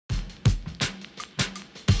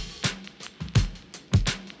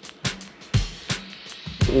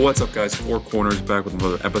What's up, guys? Four Corners back with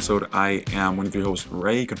another episode. I am one of your hosts,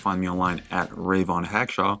 Ray. You can find me online at Rayvon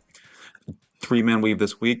Hackshaw. Three-man weave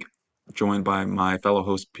this week, joined by my fellow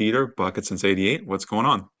host, Peter, Bucket since 88. What's going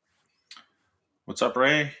on? What's up,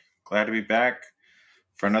 Ray? Glad to be back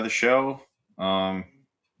for another show.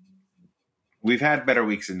 We've had better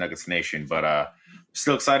weeks in Nuggets Nation, but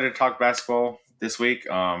still excited to talk basketball this week.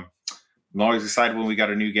 I'm always excited when we got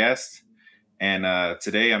a new guest. And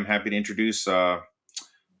today I'm happy to introduce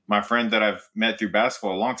my friend that I've met through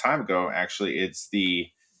basketball a long time ago. Actually, it's the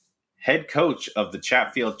head coach of the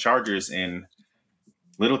Chatfield Chargers in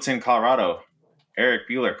Littleton, Colorado, Eric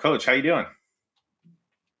Bueller. Coach, how you doing?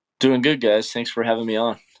 Doing good, guys. Thanks for having me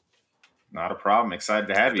on. Not a problem. Excited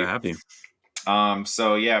to have Good you. to have you.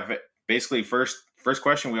 So yeah, basically first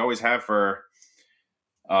question we always have for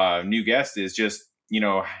new guests is just,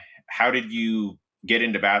 how did you get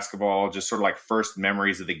into basketball? Just sort of like first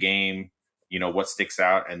memories of the game, what sticks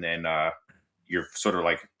out, and then you're sort of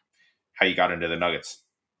like how you got into the Nuggets.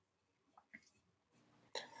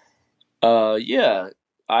 Yeah,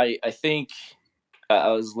 I think I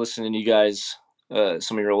was listening to you guys,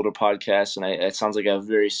 some of your older podcasts, and it sounds like I have a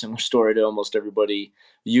very similar story to almost everybody,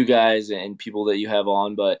 you guys and people that you have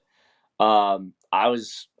on. But I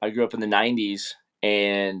grew up in the '90s,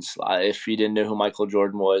 and if you didn't know who Michael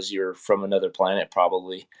Jordan was, you're from another planet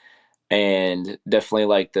probably. And definitely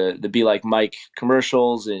like the Be Like Mike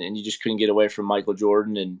commercials, and you just couldn't get away from Michael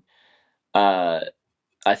Jordan. And uh,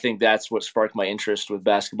 I think that's what sparked my interest with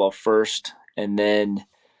basketball first, and then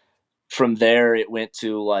from there it went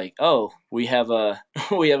to like, oh, we have a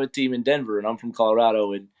we have a team in Denver, and I'm from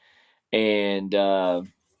Colorado, and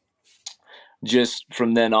just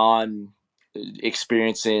from then on,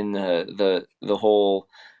 experiencing the whole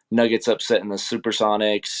Nuggets upset in the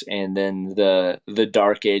Supersonics, and then the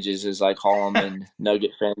dark ages, as I call them, in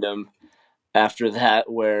Nugget fandom. After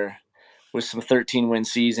that, where with some 13-win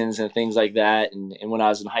seasons and things like that, and when I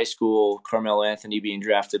was in high school, Carmelo Anthony being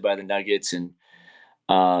drafted by the Nuggets, and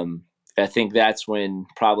I think that's when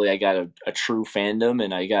probably I got a true fandom,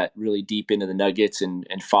 and I got really deep into the Nuggets and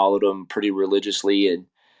followed them pretty religiously. And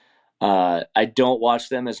I don't watch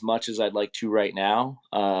them as much as I'd like to right now,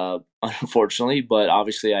 unfortunately. But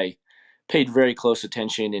obviously, I paid very close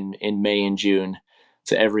attention in May and June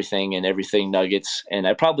to everything Nuggets, and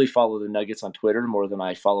I probably follow the Nuggets on Twitter more than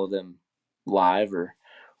I follow them live or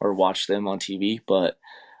watch them on TV. But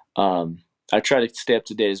I try to stay up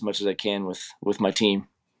to date as much as I can with my team.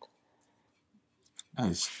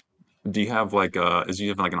 Nice. Do you have like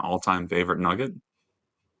an all-time favorite Nugget?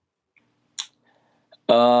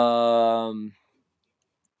 Um,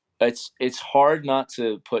 it's hard not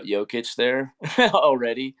to put Jokic there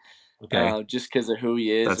already, Okay, just because of who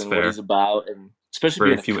he is that's and what he's fair. about, and especially Very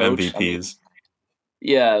being a few coach. I mean, MVPs.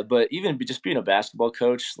 yeah, but even just being a basketball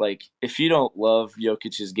coach, like if you don't love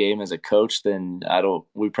Jokic's game as a coach, then I don't.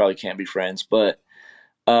 We probably can't be friends. But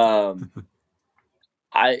um,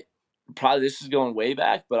 I probably this is going way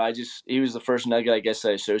back, but he was the first Nugget I guess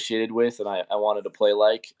I associated with, and I wanted to play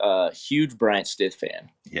like. Huge Bryant Stith fan.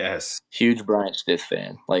 Yes. Huge Bryant Stith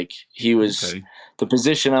fan. Like he was Okay. the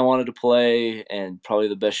position I wanted to play, and probably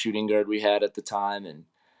the best shooting guard we had at the time, and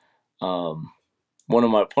um, one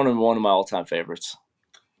of my all time favorites.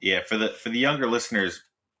 Yeah, for the younger listeners,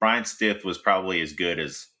 Brian Stith was probably as good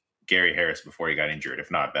as Gary Harris before he got injured,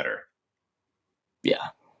 if not better. Yeah.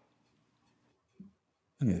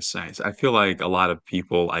 Yes, nice. I feel like a lot of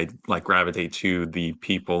people I like gravitate to the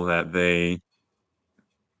people that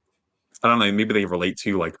I don't know, maybe they relate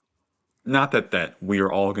to, like, not that we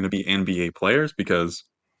are all going to be NBA players, because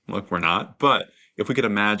look, we're not, but if we could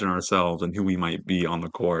imagine ourselves and who we might be on the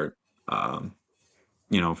court. um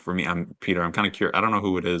for me, I'm Peter, I'm kind of curious. I don't know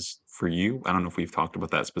who it is for you. I don't know if we've talked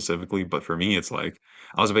about that specifically, but for me, it's like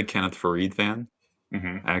I was a big Kenneth Fareed fan.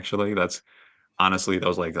 Mm-hmm. Actually, that's honestly, that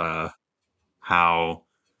was like how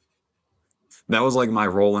that was like my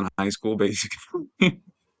role in high school, basically.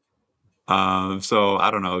 So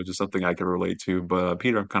I don't know, just something I could relate to. But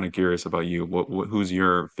Peter, I'm kind of curious about you. Who's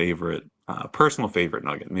your favorite, personal favorite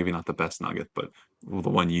Nugget? Maybe not the best Nugget, but the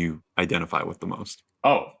one you identify with the most.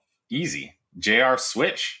 Oh, easy. JR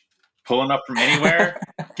Switch. Pulling up from anywhere,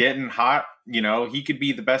 getting hot. He could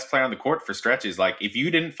be the best player on the court for stretches. Like, if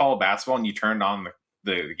you didn't follow basketball and you turned on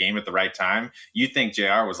the game at the right time, you'd think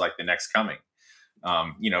JR was like the next coming.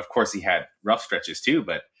 Of course, he had rough stretches too,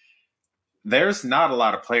 but there's not a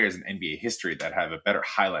lot of players in NBA history that have a better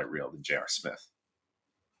highlight reel than JR Smith.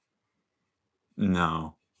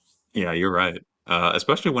 No, yeah, you're right.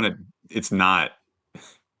 Especially when it's not.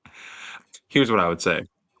 Here's what I would say.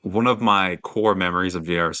 One of my core memories of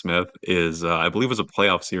J.R. Smith is, I believe it was a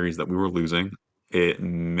playoff series that we were losing. It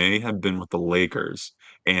may have been with the Lakers.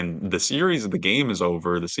 And the game is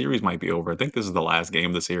over. The series might be over. I think this is the last game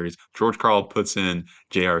of the series. George Karl puts in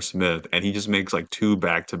J.R. Smith, and he just makes like two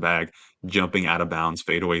back-to-back jumping out of bounds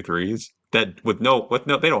fadeaway threes. That with no,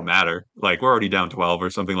 they don't matter. Like we're already down 12 or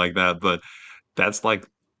something like that. But that's like,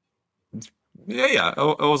 yeah. I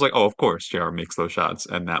was like, oh, of course, J.R. makes those shots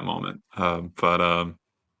in that moment.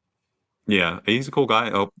 Yeah, he's a cool guy.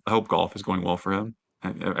 I hope golf is going well for him.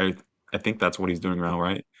 I think that's what he's doing now,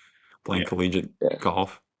 right? Playing Yeah. collegiate Yeah.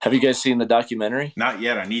 golf. Have you guys seen the documentary? Not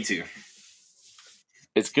yet. I need to.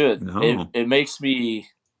 It's good. No. It makes me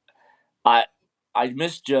I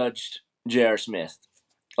misjudged J.R. Smith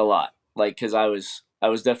a lot, like because I was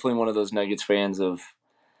definitely one of those Nuggets fans of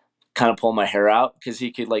kind of pulling my hair out because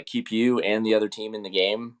he could like keep you and the other team in the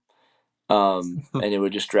game, and it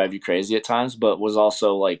would just drive you crazy at times. But was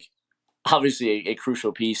also like obviously a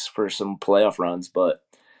crucial piece for some playoff runs, but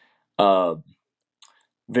uh,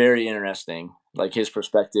 very interesting, like his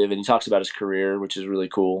perspective, and he talks about his career, which is really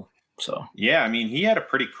cool. So Yeah, I mean, he had a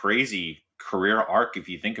pretty crazy career arc if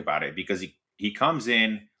you think about it, because he comes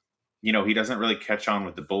in, he doesn't really catch on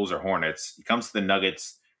with the Bulls or Hornets. He comes to the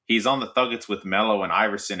Nuggets. He's on the Thuggets with Melo and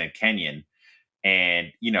Iverson and Kenyon,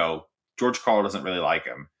 and George Karl doesn't really like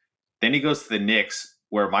him. Then he goes to the Knicks,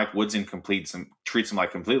 where Mike Woodson treats him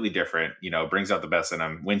like completely different. Brings out the best in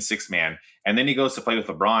him, wins six man, and then he goes to play with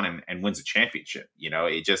LeBron and wins a championship.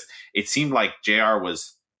 It seemed like Jr.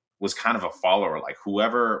 was kind of a follower, like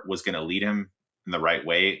whoever was going to lead him in the right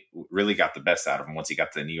way really got the best out of him once he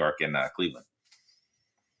got to New York and Cleveland.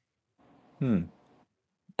 Yeah,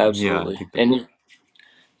 I absolutely, think and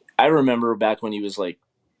I remember back when he was like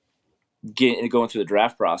going through the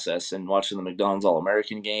draft process and watching the McDonald's All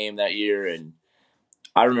American game that year, and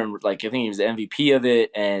I remember like I think he was the MVP of it,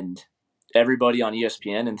 and everybody on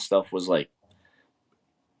ESPN and stuff was like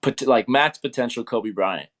like max potential Kobe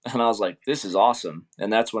Bryant, and I was like, this is awesome,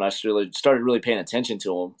 and that's when I started really paying attention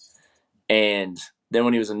to him, and then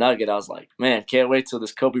when he was a Nugget, I was like, man, can't wait till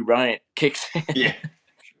this Kobe Bryant kicks in. Yeah.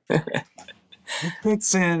 it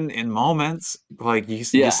fits in moments. Like you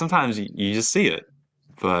Yeah, sometimes you just see it.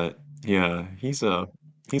 But yeah, he's a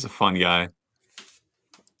fun guy.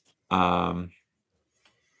 Um,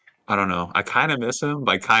 I don't know. I kind of miss him,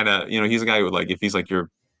 but I kind of, he's a guy who like if he's like your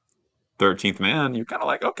 13th man, you're kind of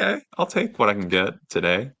like, okay, I'll take what I can get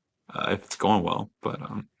today, if it's going well. But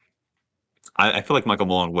I feel like Michael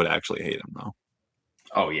Mullen would actually hate him though.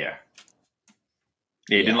 Oh yeah.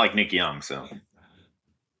 Yeah, he didn't like Nick Young, so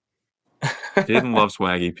Jaden loves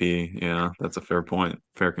Swaggy P. Yeah, that's a fair point.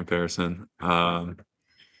 Fair comparison.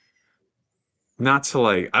 Not to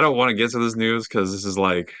like, I don't want to get to this news because this is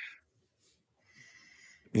like,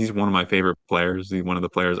 he's one of my favorite players. He's one of the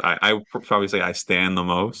players I would probably say I stand the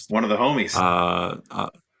most. one of the homies.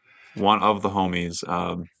 One of the homies,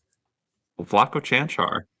 Vlatko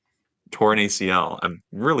Chanchar tore an ACL. I'm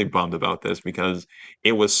really bummed about this because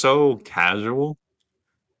it was so casual.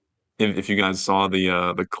 If you guys saw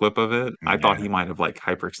the clip of it, I thought Yeah. he might have like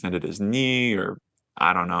hyperextended his knee or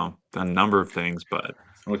I don't know, a number of things, but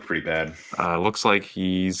It looked pretty bad. looks like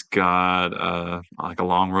he's got like a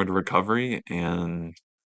long road to recovery, and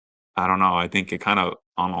I don't know. I think it kind of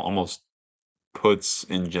almost puts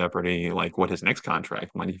in jeopardy like what his next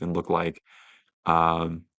contract might even look like.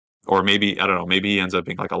 Um, or maybe I don't know. Maybe he ends up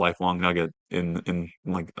being like a lifelong Nugget in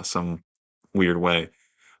like some weird way.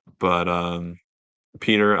 But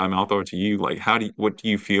Peter, I'll throw it to you. Like, what do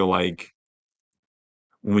you feel like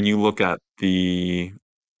when you look at the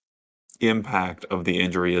impact of the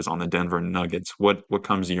injury is on the Denver Nuggets? What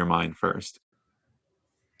comes to your mind first?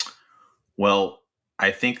 Well,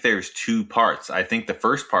 I think there's two parts. I think the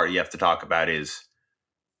first part you have to talk about is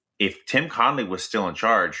if Tim Conley was still in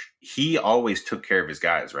charge, he always took care of his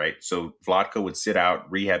guys, right? So Vlatko would sit out,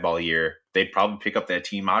 rehab all year. They'd probably pick up that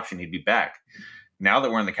team option. He'd be back. Now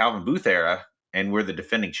that we're in the Calvin Booth era and we're the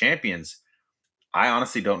defending champions, I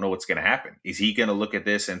honestly don't know what's going to happen. Is he going to look at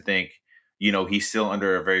this and think, he's still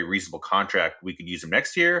under a very reasonable contract, we could use him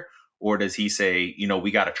next year? Or does he say,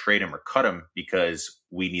 we got to trade him or cut him because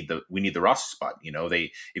we need the roster spot?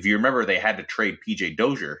 If you remember, they had to trade PJ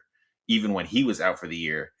Dozier even when he was out for the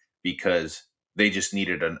year because they just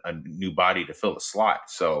needed a new body to fill the slot.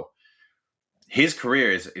 So his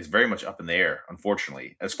career is very much up in the air,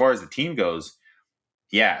 unfortunately. As far as the team goes,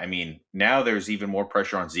 yeah, I mean, now there's even more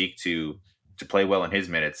pressure on Zeke to play well in his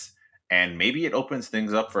minutes, and maybe it opens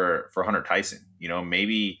things up for Hunter Tyson.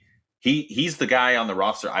 Maybe he's the guy on the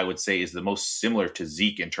roster I would say is the most similar to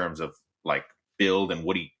Zeke in terms of like build and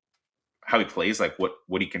how he plays, like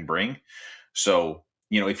what he can bring. So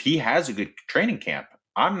if he has a good training camp,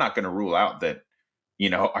 I'm not going to rule out that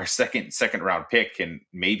our second round pick can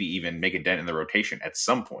maybe even make a dent in the rotation at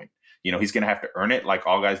some point. He's going to have to earn it like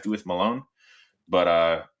all guys do with Malone.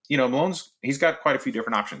 But he's got quite a few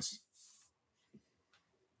different options.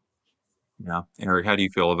 Yeah. Eric, how do you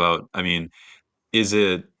feel about, I mean, is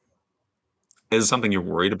it is it something you're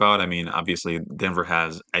worried about? I mean, obviously Denver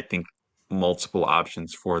has, I think, multiple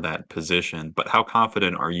options for that position, but how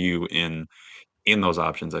confident are you in those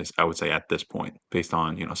options, I would say at this point, based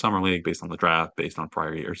on, summer league, based on the draft, based on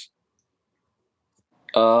prior years?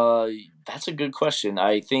 Uh, that's a good question.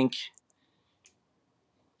 I think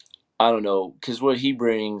I don't know because what he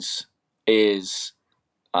brings is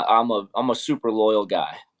I'm a super loyal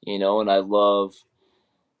guy, and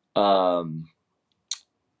um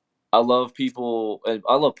I love people.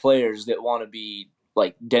 I love players that want to be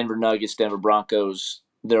like Denver Nuggets, Denver Broncos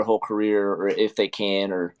their whole career, or if they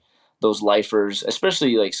can, or those lifers,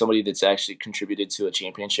 especially like somebody that's actually contributed to a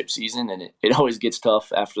championship season, and it always gets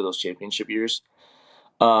tough after those championship years.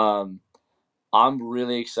 Um, I'm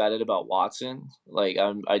really excited about Watson. Like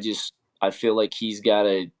I feel like he's got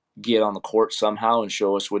to get on the court somehow and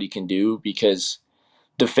show us what he can do because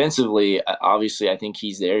defensively, obviously, I think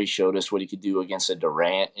he's there. He showed us what he could do against a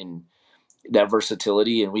Durant and that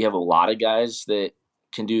versatility, and we have a lot of guys that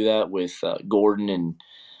can do that with Gordon.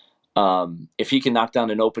 And if he can knock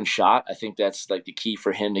down an open shot, I think that's like the key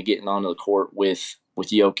for him to getting onto the court with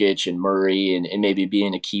Jokic and Murray, and maybe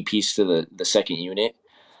being a key piece to the second unit.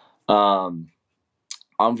 Um,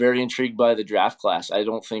 I'm very intrigued by the draft class. I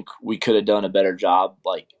don't think we could have done a better job,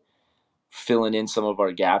 like filling in some of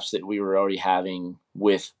our gaps that we were already having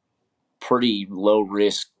with pretty low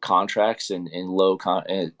risk contracts and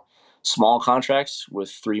small contracts with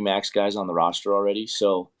three max guys on the roster already.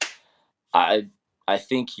 So I I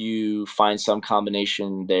think you find some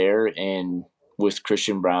combination there, and with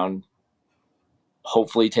Christian Brown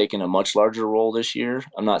hopefully taking a much larger role this year.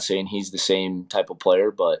 I'm not saying he's the same type of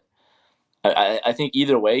player, but I think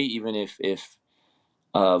either way, even if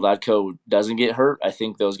Vladko doesn't get hurt, I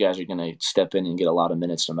think those guys are going to step in and get a lot of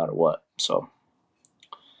minutes no matter what. So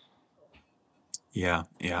Yeah,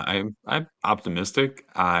 yeah, I'm optimistic.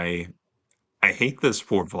 I hate this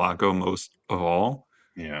for Vlaco most of all,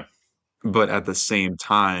 Yeah. but at the same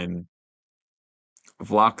time,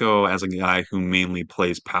 Vlaco as a guy who mainly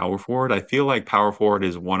plays power forward, I feel like power forward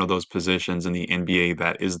is one of those positions in the NBA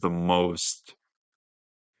that is the most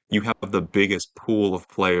you have the biggest pool of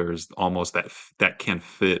players almost that can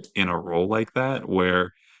fit in a role like that,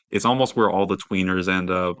 where it's almost where all the tweeners end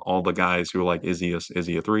up, all the guys who are like, is he a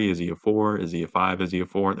three? Is he a four? Is he a five? Is he a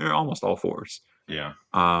four? They're almost all fours. Yeah.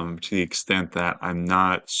 To the extent that I'm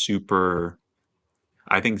not super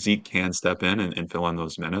I think Zeke can step in and fill in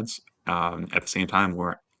those minutes. At the same time,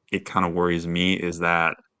 where it kind of worries me is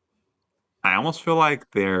that I almost feel like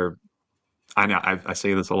I know I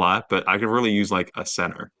say this a lot, but I could really use like a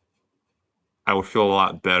center. I would feel a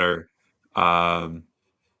lot better. Um,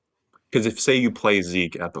 because if say you play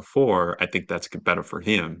Zeke at the four, I think that's better for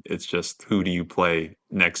him. It's just who do you play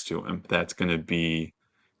next to him? That's going to be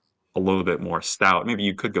a little bit more stout. Maybe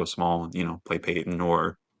you could go small and play Peyton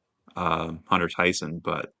or Hunter Tyson,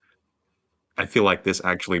 but I feel like this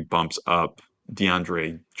actually bumps up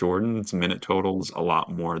DeAndre Jordan's minute totals a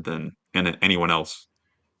lot more than anyone else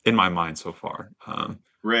in my mind so far.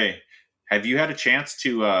 Ray, have you had a chance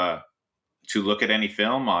to look at any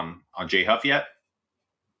film on Jay Huff yet?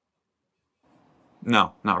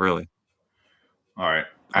 No, not really, All right.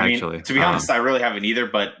 I mean, actually. to be honest, I really haven't either,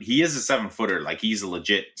 but he is a 7 footer. Like he's a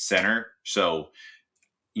legit center. So,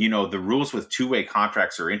 the rules with two-way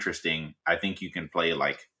contracts are interesting. I think you can play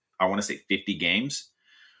like, I want to say 50 games.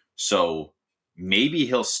 So maybe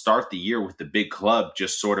he'll start the year with the big club,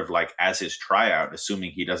 just sort of like as his tryout,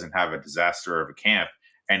 assuming he doesn't have a disaster of a camp.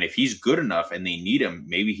 And if he's good enough and they need him,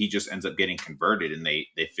 maybe he just ends up getting converted and they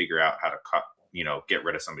figure out how to cut, get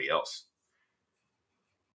rid of somebody else.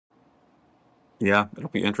 Yeah, it'll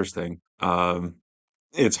be interesting.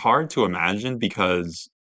 It's hard to imagine because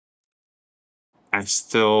I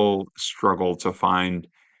still struggle to find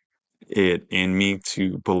it in me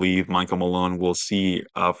to believe Michael Malone will see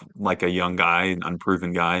like a young guy, an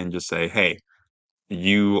unproven guy, and just say, "Hey,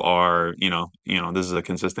 you are, this is a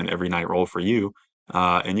consistent every night role for you,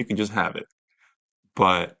 and you can just have it."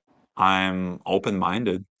 But I'm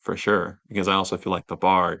open-minded for sure because I also feel like the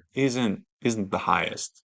bar isn't the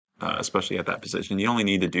highest, especially at that position. I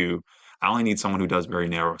only need someone who does very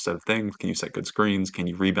narrow set of things. Can you set good screens? Can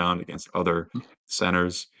you rebound against other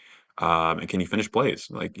centers? And can you finish plays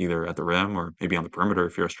like either at the rim or maybe on the perimeter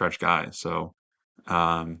if you're a stretch guy? So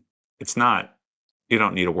um, it's not you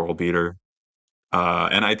don't need a world beater,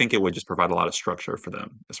 and I think it would just provide a lot of structure for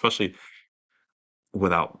them, especially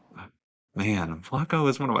without man, Flacco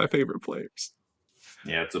is one of my favorite players.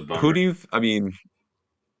 Yeah, it's a Who bummer. do you? I mean,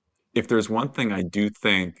 if there's one thing I do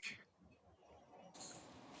think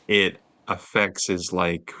it affects is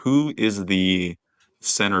like who is the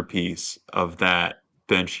centerpiece of that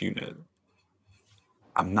bench unit?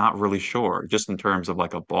 I'm not really sure. Just in terms of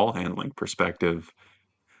like a ball handling perspective,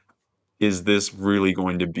 is this really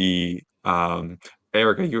going to be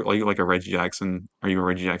Eric, are you like a Reggie Jackson? Are you a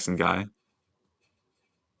Reggie Jackson guy?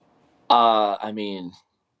 I mean,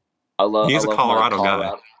 I He's a love my Colorado guy.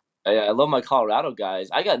 Colorado. I love my Colorado guys.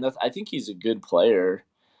 I got nothing. I think he's a good player,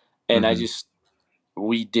 and I Hmm. just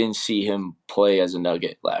we didn't see him play as a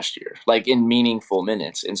Nugget last year, like in meaningful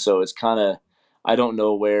minutes, and so it's kind of I don't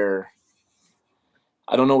know where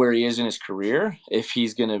I don't know where he is in his career. If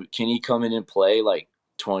he's gonna, can he come in and play like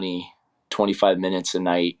 20, 25 minutes a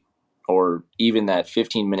night, or even that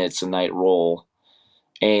 15 minutes a night role?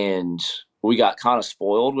 And we got kind of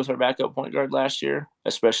spoiled with our backup point guard last year,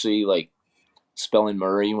 especially like spelling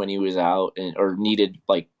Murray when he was out and or needed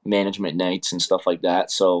like management nights and stuff like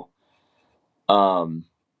that. So um,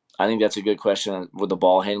 I think that's a good question with the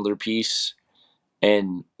ball handler piece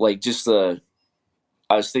and like just the.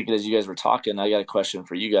 I was thinking as you guys were talking, I got a question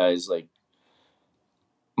for you guys. Like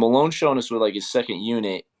Malone showing us with like his second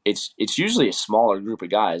unit, it's usually a smaller group of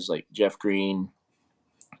guys like Jeff Green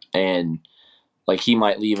and like he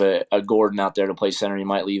might leave a Gordon out there to play center. He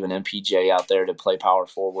might leave an MPJ out there to play power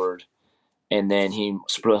forward and then he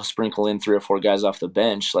sprinkle in three or four guys off the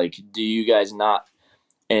bench. Like, do you guys not?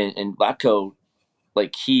 And Latko,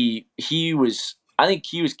 like he was, I think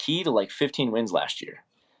he was key to like 15 wins last year,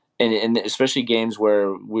 and especially games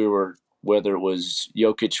where we were whether it was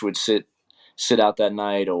Jokic would sit out that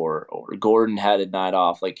night or Gordon had a night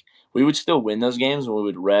off. Like we would still win those games when we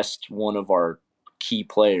would rest one of our key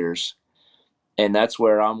players and that's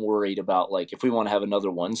where I'm worried about like if we want to have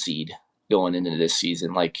another one seed going into this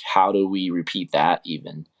season, like how do we repeat that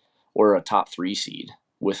even, or a top three seed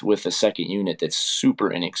with a second unit that's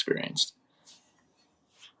super inexperienced.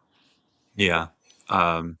 Yeah.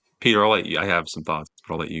 Peter, I'll let you. I have some thoughts,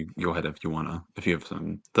 but I'll let you go ahead if you wanna. If you have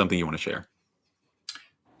something you want to share.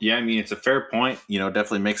 Yeah, I mean it's a fair point.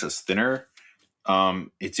 Definitely makes us thinner.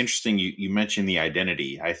 It's interesting you mentioned the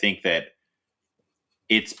identity. I think that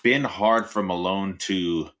it's been hard for Malone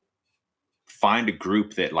to find a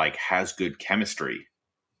group that like has good chemistry,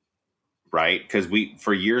 right? Because we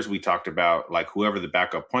for years we talked about like whoever the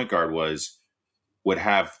backup point guard was would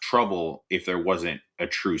have trouble if there wasn't a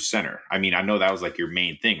true center. I mean, I know that was like your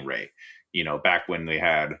main thing, Ray. Back when they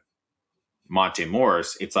had Monte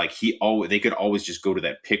Morris, it's like they could always just go to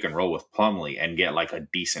that pick and roll with Plumlee and get like a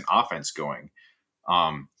decent offense going.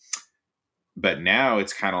 Um, but now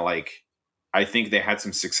it's kind of like I think they had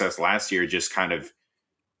some success last year, just kind of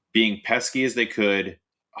being pesky as they could,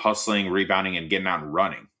 hustling, rebounding, and getting out and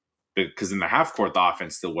running. Because in the half court, the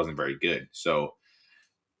offense still wasn't very good. So,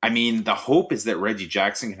 I mean, the hope is that Reggie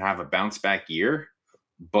Jackson can have a bounce back year,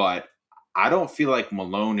 but I don't feel like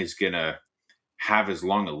Malone is going to have as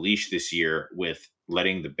long a leash this year with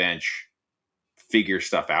letting the bench figure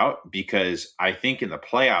stuff out because I think in the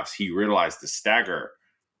playoffs, he realized the stagger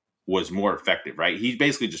was more effective, right? He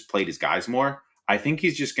basically just played his guys more. I think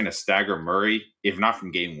he's just going to stagger Murray, if not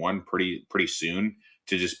from game one, pretty soon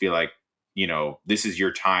to just be like, this is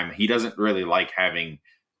your time. He doesn't really like having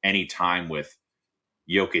any time with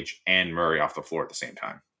Jokic and Murray off the floor at the same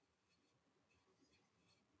time.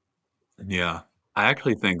 Yeah, I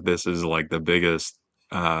actually think this is like the biggest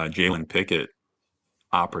Jalen Pickett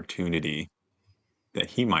opportunity that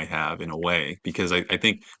he might have in a way because I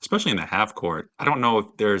think especially in the half court, I don't know if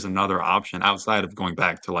there's another option outside of going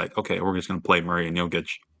back to like, okay, we're just going to play Murray and Jokic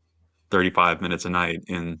 35 minutes a night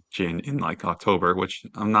in like October, which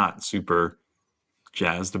I'm not super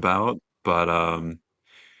jazzed about. But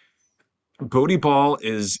Bodie Ball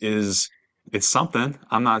is it's something.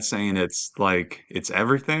 I'm not saying it's like it's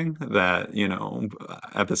everything that,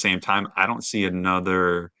 at the same time, I don't see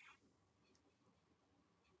another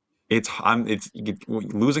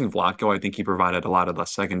losing Vlatko, I think he provided a lot of the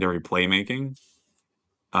secondary playmaking.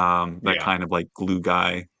 That Yeah. kind of like glue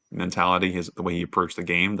guy mentality, the way he approached the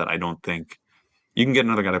game that I don't think you can get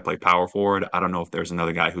another guy to play power forward. I don't know if there's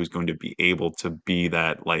another guy who's going to be able to be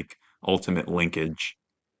that like ultimate linkage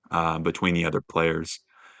between the other players.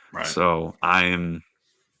 Right. So I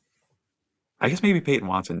guess maybe Peyton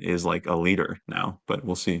Watson is like a leader now, but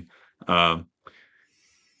we'll see. Um,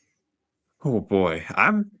 oh boy,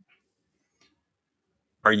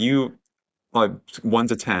 are you like 1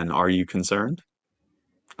 to 10? Are you concerned?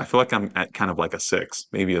 I feel like I'm at kind of like a 6,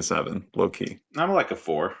 maybe a 7, low key. I'm like a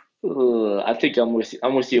 4. I think I'm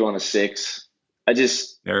with you on a six.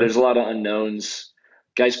 Eric? There's a lot of unknowns.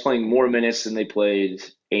 Guys playing more minutes than they played,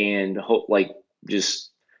 and hope like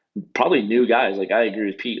just probably new guys. Like I agree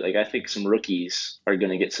with Pete. Like I think some rookies are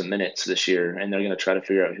going to get some minutes this year, and they're going to try to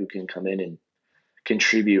figure out who can come in and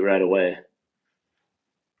contribute right away.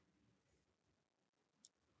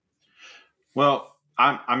 Well,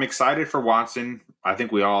 I'm excited for Watson. I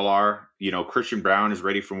think we all are. Christian Brown is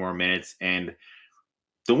ready for more minutes, and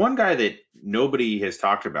the one guy that nobody has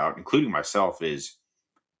talked about, including myself, is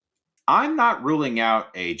I'm not ruling out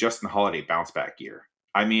a Justin Holiday bounce back year.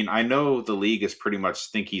 I mean, I know the league is pretty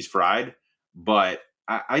much think he's fried, but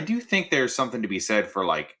I do think there's something to be said for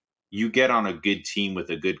like you get on a good team with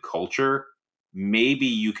a good culture, maybe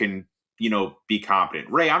you can, be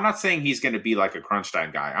competent. Ray, I'm not saying he's going to be like a crunch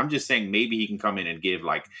time guy. I'm just saying maybe he can come in and give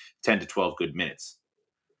like 10 to 12 good minutes.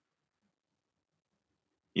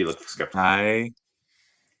 You look skeptical. I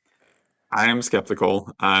am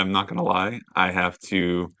skeptical. I'm not gonna lie. I have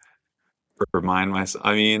to remind myself.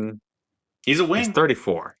 I mean, He's a he's wing.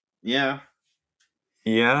 34. Yeah.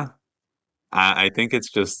 Yeah, I think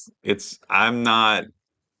I'm not.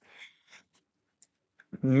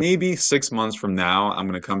 Maybe 6 months from now, I'm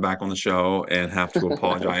gonna come back on the show and have to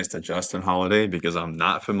apologize to Justin Holiday because I'm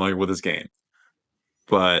not familiar with his game.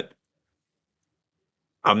 But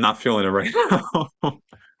I'm not feeling it right now.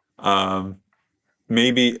 Um,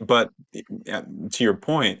 maybe, but to your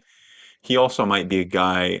point, he also might be a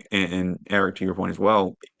guy, and Eric, to your point as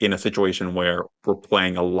well, in a situation where we're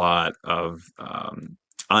playing a lot of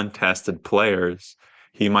untested players.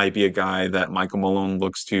 He might be a guy that Michael Malone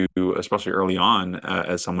looks to, especially early on,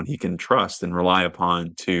 as someone he can trust and rely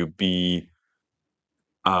upon to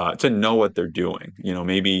know what they're doing.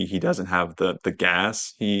 Maybe he doesn't have the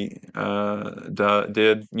gas he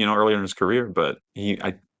did, earlier in his career, but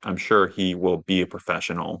I'm sure he will be a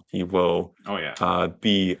professional. He will Oh yeah.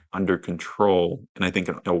 be under control, and I think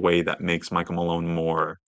in a way that makes Michael Malone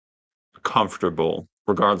more comfortable,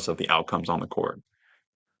 regardless of the outcomes on the court.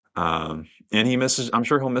 And I'm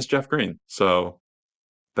sure he'll miss Jeff Green. So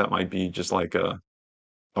that might be just like a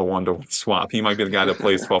one-to-one swap. He might be the guy that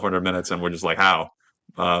plays 1,200 minutes, and we're just like, how?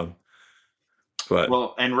 Um, but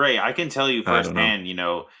Well, and Ray, I can tell you I don't know.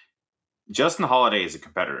 firsthand, Justin Holiday is a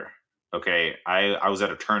competitor. Okay. I was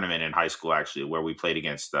at a tournament in high school actually where we played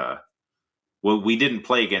against well, we didn't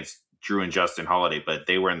play against Drew and Justin Holiday, but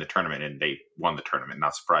they were in the tournament and they won the tournament,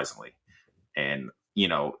 not surprisingly. And,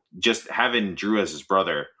 just having Drew as his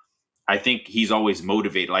brother, I think he's always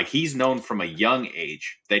motivated. Like he's known from a young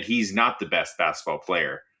age that he's not the best basketball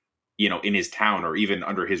player, in his town or even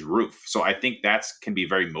under his roof. So I think that's can be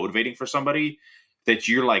very motivating for somebody that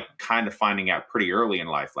you're like kind of finding out pretty early in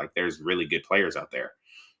life. Like there's really good players out there.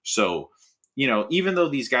 So, even though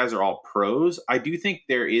these guys are all pros, I do think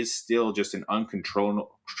there is still just an uncontrollable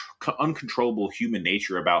human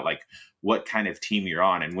nature about like what kind of team you're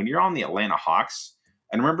on. And when you're on the Atlanta Hawks,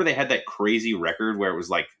 and remember they had that crazy record where it was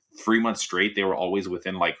like 3 months straight, they were always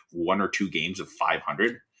within like 1 or 2 games of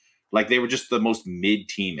 500. Like they were just the most mid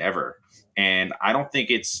team ever. And I don't think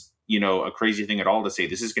it's, a crazy thing at all to say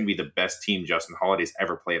this is going to be the best team Justin Holiday's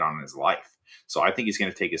ever played on in his life. So I think he's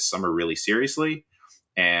going to take his summer really seriously.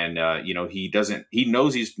 And, he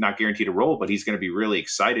knows he's not guaranteed a role, but he's going to be really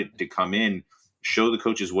excited to come in, show the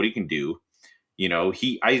coaches what he can do.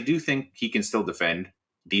 I do think he can still defend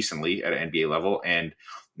decently at an NBA level. And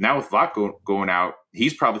now with Vlatko going out,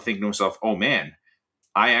 he's probably thinking to himself, oh man,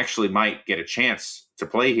 I actually might get a chance to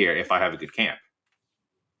play here if I have a good camp.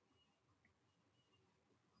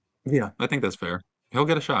 Yeah, I think that's fair. He'll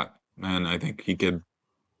get a shot, and I think he could,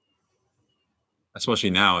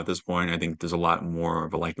 especially now at this point. I think there's a lot more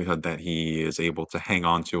of a likelihood that he is able to hang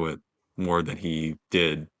on to it more than he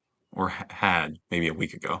did or had maybe a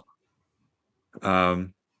week ago.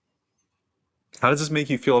 Um, how does this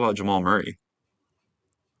make you feel about Jamal Murray?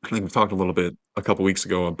 I think we talked a little bit a couple weeks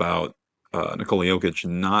ago about Nikola Jokic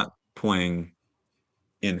not playing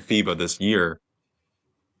in FIBA this year,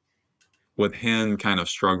 with him kind of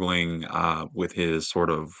struggling with his sort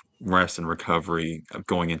of rest and recovery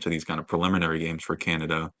going into these kind of preliminary games for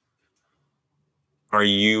Canada.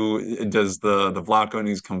 Does the Vlatko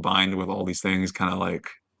news combined with all these things kind of like,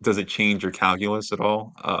 does it change your calculus at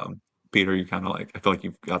all? Peter, you kind of like, I feel like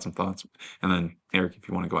you've got some thoughts. And then Eric, if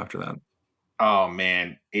you want to go after that. Oh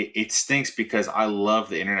man, it stinks because I love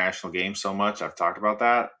the international game so much. I've talked about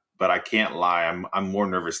that, but I can't lie. I'm more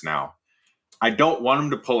nervous now. I don't want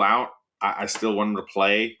him to pull out. I still want him to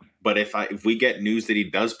play. But if we get news that he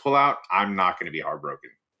does pull out, I'm not going to be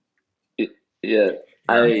heartbroken. Yeah,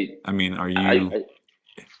 Eric? I, I mean, I,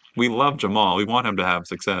 we love Jamal. We want him to have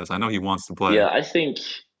success. I know he wants to play. yeah, I think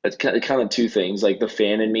it's kind of two things. Like the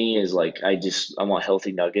fan in me is like I want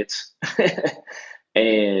healthy Nuggets,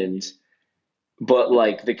 and but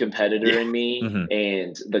like the competitor Yeah. in me Hmm.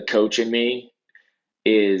 and the coach in me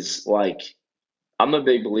is like I'm a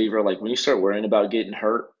big believer. Like when you start worrying about getting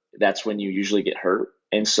hurt, that's when you usually get hurt.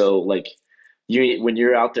 And so like you when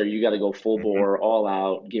you're out there, you got to go full Hmm. bore, all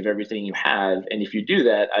out, give everything you have. And if you do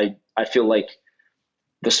that, I feel like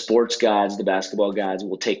the sports gods, the basketball gods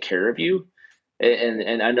will take care of you.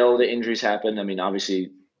 And I know the injuries happen. I mean,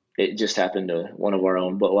 obviously it just happened to one of our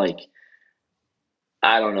own, but like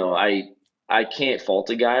I don't know. I can't fault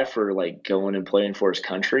a guy for like going and playing for his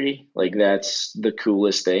country. Like that's the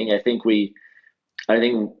coolest thing. I think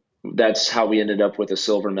that's how we ended up with a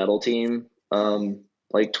silver medal team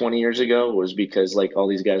like 20 years ago was because like all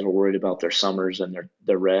these guys were worried about their summers and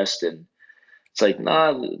their rest, and it's like,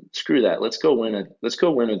 nah, screw that. Let's go win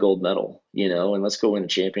a gold medal, you know, and let's go win a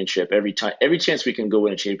championship every chance we can go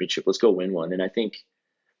win a championship, let's go win one. And I think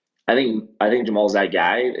Jamal's that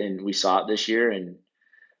guy, and we saw it this year. And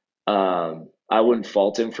I wouldn't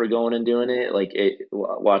fault him for going and doing it. Like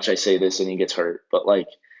watch I say this and he gets hurt, but like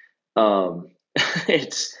um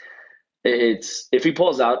it's it's if he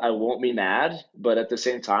pulls out, I won't be mad, but at the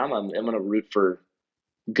same time, I'm gonna root for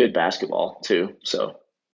good basketball too. So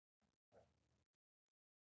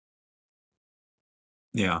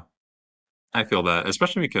Yeah, I feel that,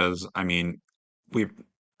 especially because I mean, we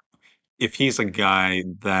if he's a guy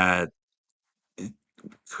that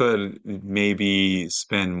could maybe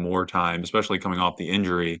spend more time, especially coming off the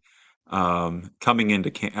injury, coming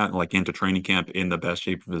into like into training camp in the best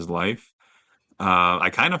shape of his life. I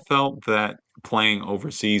kind of felt that playing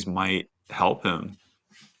overseas might help him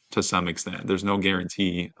to some extent. There's no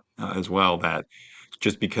guarantee as well that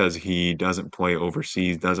just because he doesn't play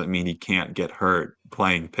overseas doesn't mean he can't get hurt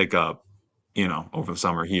playing pickup, over the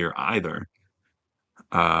summer here either.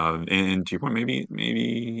 And to your point, maybe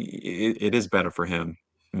it is better for him.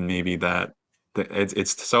 Maybe that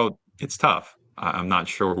it's tough. I'm not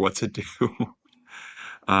sure what to do.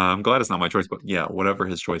 I'm glad it's not my choice, but yeah, whatever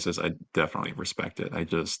his choice is, I definitely respect it.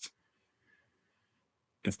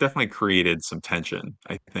 It's definitely created some tension,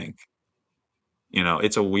 I think.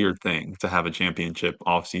 It's a weird thing to have a championship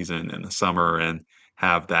off season in the summer and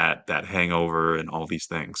have that hangover and all these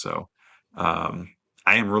things. So, um,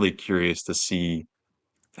 I am really curious to see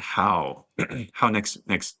how how next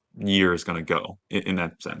year is going to go in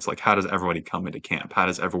that sense. Like, how does everybody come into camp? How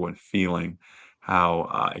does everyone feeling?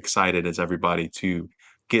 How excited is everybody to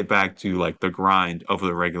get back to like the grind of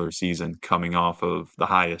the regular season, coming off of the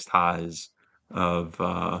highest highs of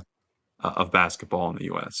basketball in the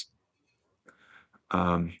U.S.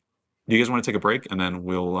 Um, do you guys want to take a break and then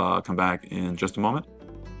we'll come back in just a moment?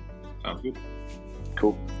 Sounds good.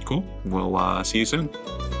 cool. Cool. We'll see you soon.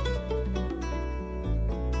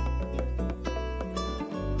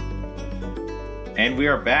 And we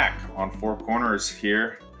are back on Four Corners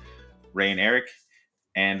here, Ray and Eric.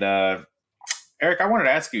 And Eric, I wanted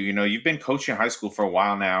to ask you, you've been coaching high school for a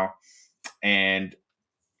while now, and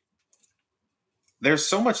there's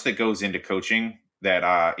so much that goes into coaching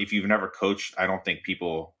that if you've never coached, I don't think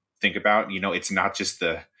people think about. It's not just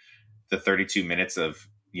the 32 minutes of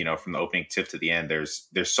from the opening tip to the end. There's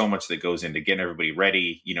so much that goes into getting everybody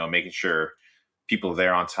ready. Making sure people are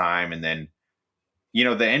there on time, and then the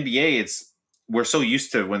NBA. We're so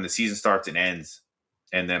used to when the season starts and ends,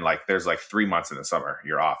 and then like there's like 3 months in the summer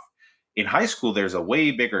you're off. In high school, there's a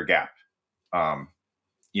way bigger gap. Um,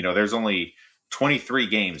 there's only 23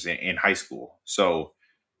 games in high school, so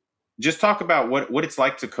just talk about what it's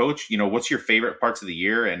like to coach. What's your favorite parts of the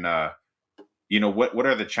year, and what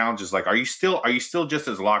are the challenges like? Are you still just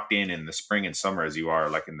as locked in the spring and summer as you are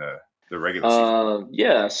like in the regular season?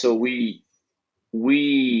 Yeah. So we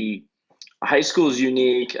high school is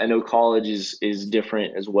unique. I know college is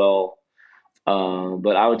different as well.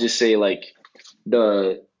 But I would just say like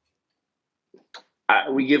the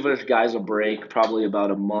we give our guys a break, probably about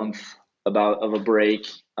a month about of a break.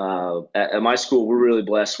 At my school, we're really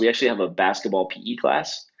blessed. We actually have a basketball PE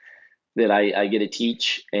class that I get to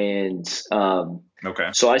teach, and Okay.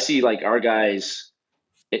 so I see like our guys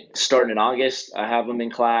starting in August. I have them in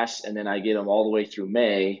class, and then I get them all the way through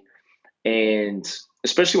May. And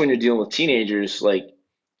especially when you're dealing with teenagers, like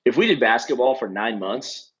if we did basketball for 9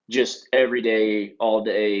 months, just every day, all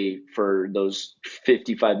day for those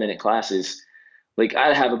 55-minute classes, like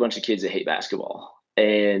I have a bunch of kids that hate basketball,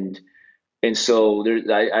 and so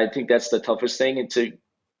there, I think that's the toughest thing to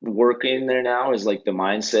work in there now is like the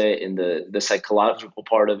mindset and the psychological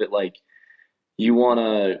part of it. Like you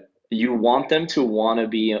wanna you want them to want to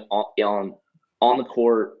be on the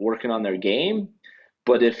court working on their game,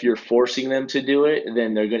 But if you're forcing them to do it,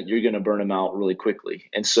 then you're gonna burn them out really quickly.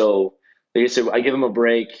 And so, like I said, I give them a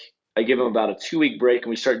break. I give them about a 2 week break, and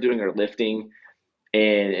we start doing our lifting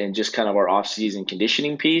and just kind of our off season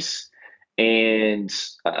conditioning piece. And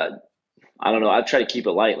I don't know. I try to keep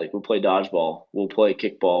it light. Like we'll play dodgeball, we'll play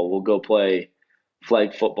kickball, we'll go play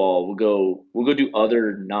flag football, we'll go do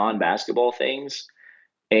other non basketball things,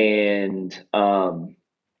 and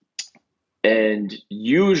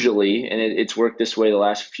usually, and it's worked this way the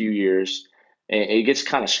last few years, and it gets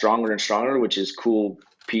kind of stronger and stronger, which is cool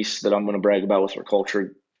piece that I'm going to brag about with our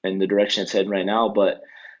culture and the direction it's heading right now. But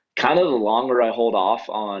kind of the longer I hold off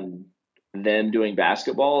on them doing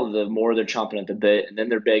basketball, the more they're chomping at the bit, and then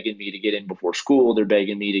they're begging me to get in before school. They're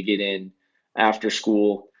begging me to get in after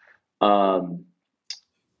school. Um,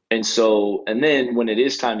 and then when it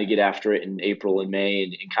is time to get after it in April and May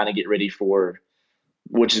and kind of get ready for,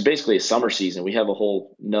 which is basically a summer season. We have a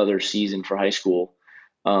whole another season for high school.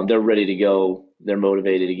 They're ready to go. They're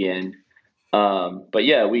motivated again. But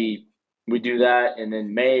yeah, we do that, and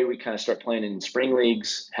then May we kind of start playing in spring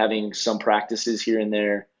leagues, having some practices here and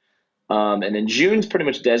there, and then June's pretty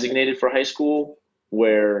much designated for high school,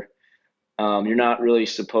 where you're not really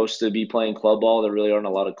supposed to be playing club ball. There really aren't a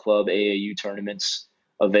lot of club AAU tournaments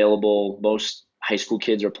available. Most high school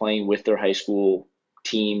kids are playing with their high school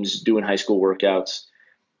teams, doing high school workouts.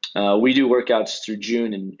 We do workouts through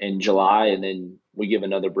June and July, and then we give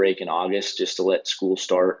another break in August just to let school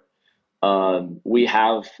start.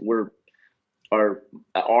 We're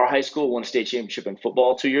our high school won a state championship in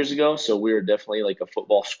football 2 years ago, so we're definitely like a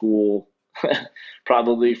football school,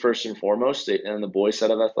 probably first and foremost on the boys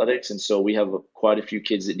side of athletics, and so we have quite a few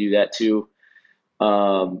kids that do that too.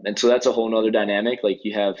 And so that's a whole nother dynamic. Like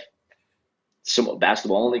you have some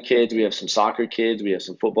basketball only kids, we have some soccer kids, we have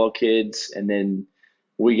some football kids, and then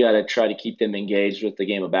we got to try to keep them engaged with the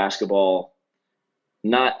game of basketball,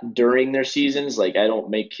 not during their seasons. Like I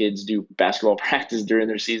don't make kids do basketball practice during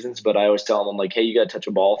their seasons, but I always tell them like, hey, you got to touch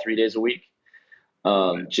a ball 3 days a week,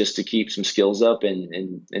 Right. just to keep some skills up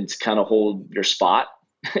and to kind of hold your spot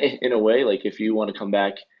in a way. Like if you want to come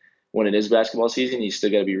back when it is basketball season, you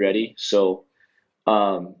still got to be ready. So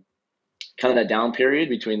um, kind of that down period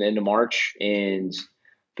between the end of March and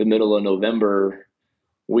the middle of November,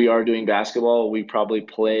 we are doing basketball. We probably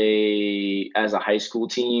play as a high school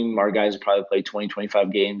team. Our guys will probably play 20,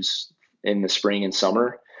 25 games in the spring and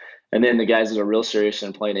summer. And then the guys that are real serious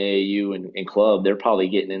and playing AAU and club, they're probably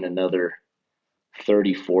getting in another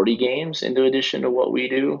 30, 40 games into addition to what we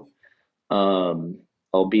do. Um,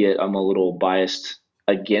 Albeit I'm a little biased.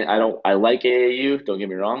 Again, I like AAU. Don't get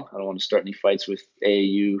me wrong. I don't want to start any fights with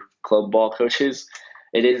AAU club ball coaches.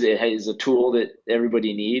 It is a tool that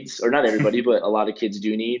everybody needs, or not everybody, but a lot of kids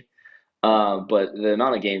do need. But the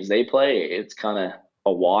amount of games they play, it's kind of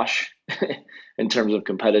a wash in terms of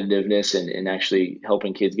competitiveness and actually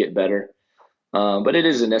helping kids get better. But it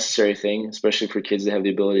is a necessary thing, especially for kids that have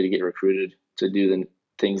the ability to get recruited to do the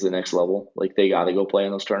things the next level. Like they got to go play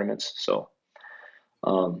in those tournaments. So,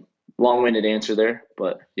 um, long-winded answer there,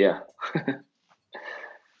 but yeah.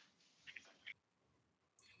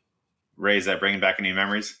 Ray, is that bringing back any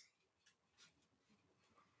memories?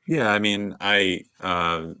 Yeah, I mean,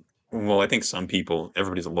 well, I think some people,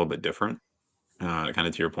 everybody's a little bit different. Kind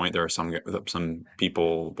of to your point, there are some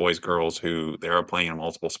people, boys, girls, who they are playing in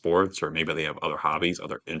multiple sports, or maybe they have other hobbies,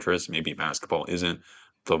 other interests. Maybe basketball isn't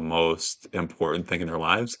the most important thing in their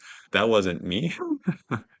lives. That wasn't me.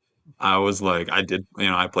 I was like, I did,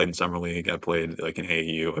 I played in summer league. I played like in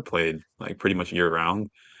AAU. I played like pretty much year round.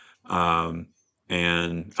 Um,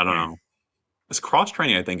 and I don't Same. know. This cross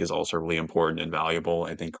training, I think, is also really important and valuable.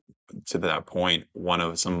 I think to that point, one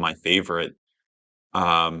of some of my favorite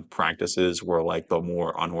practices were like the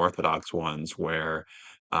more unorthodox ones where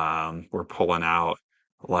we're pulling out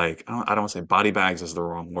like I don't want to say body bags is the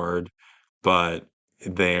wrong word, but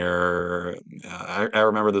they're I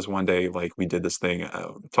remember this one day like we did this thing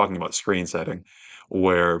talking about screen setting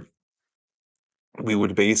where we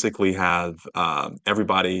would basically have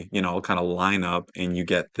everybody, kind of line up, and you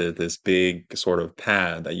get this big sort of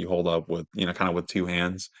pad that you hold up with, kind of with two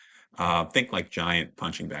hands. Think like giant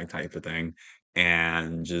punching bag type of thing,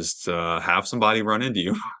 and just have somebody run into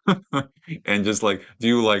you, and just like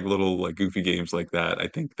do like little like goofy games like that. I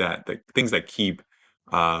think that the things that keep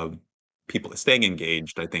uh, people staying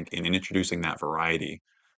engaged, I think, in introducing that variety,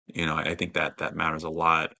 I think that that matters a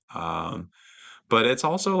lot. But it's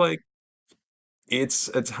also like it's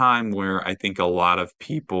a time where I think a lot of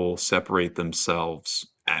people separate themselves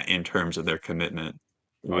in terms of their commitment,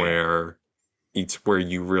 Oh yeah. where it's where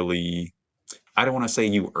you really, I don't want to say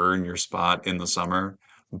you earn your spot in the summer,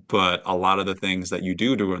 but a lot of the things that you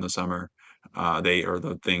do during the summer They are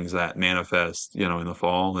the things that manifest, in the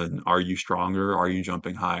fall. And are you stronger? Are you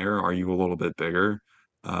jumping higher? Are you a little bit bigger?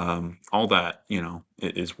 All that,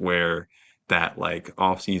 is where that like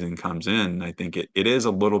off season comes in. I think it is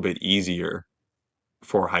a little bit easier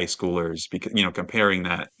for high schoolers because, comparing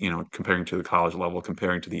to the college level,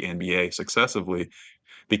 comparing to the NBA successively,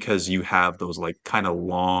 because you have those like kind of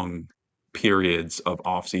long periods of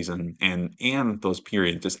off season and those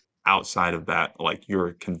periods just outside of that, like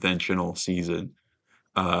your conventional season,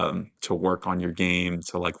 to work on your game,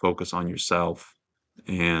 to like focus on yourself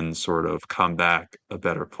and sort of come back a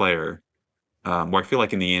better player. Where I feel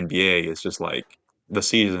like in the NBA, it's just like the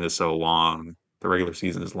season is so long, the regular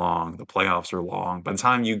season is long, the playoffs are long. By the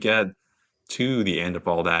time you get to the end of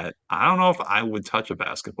all that, I don't know if I would touch a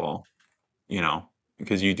basketball,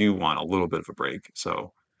 because you do want a little bit of a break.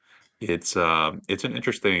 So it's an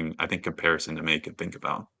interesting, I think, comparison to make and think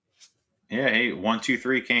about. Yeah, hey, 1, 2,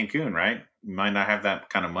 3 Cancun, right? You might not have that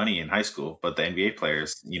kind of money in high school, but the NBA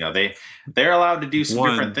players, they're allowed to do some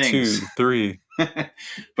different One, things. two, three,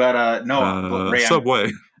 But no, but Ray,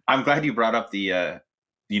 Subway. I'm glad you brought up the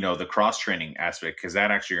cross training aspect, because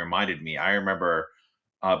that actually reminded me. I remember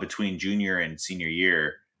between junior and senior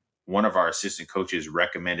year, one of our assistant coaches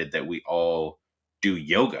recommended that we all do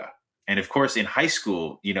yoga. And of course, in high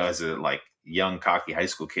school, as a like young cocky high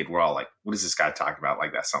school kid, we're all like, "What is this guy talking about?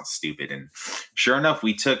 Like that sounds stupid." And sure enough,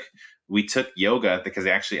 we took yoga because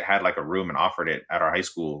they actually had like a room and offered it at our high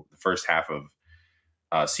school the first half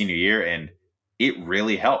of senior year, and it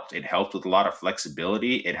really helped. It helped with a lot of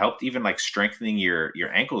flexibility. It helped even like strengthening your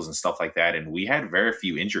ankles and stuff like that. And we had very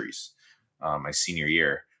few injuries my senior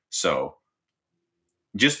year. So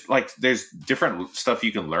just like there's different stuff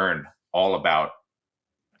you can learn all about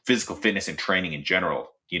physical fitness and training in general.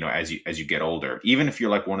 As you get older, even if you're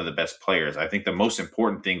like one of the best players, I think the most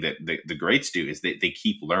important thing that the greats do is they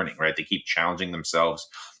keep learning, right? They keep challenging themselves.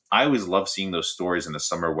 I always love seeing those stories in the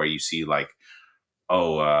summer where you see like,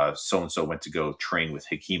 oh, so and so went to go train with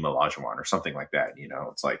Hakeem Olajuwon or something like that.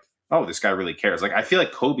 It's like, oh, this guy really cares. Like I feel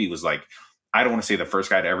like Kobe was like, I don't want to say the first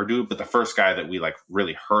guy to ever do it, but the first guy that we like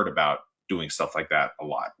really heard about doing stuff like that a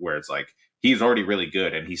lot, where it's like he's already really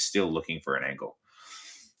good and he's still looking for an angle.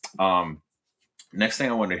 Next thing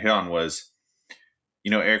I wanted to hit on was,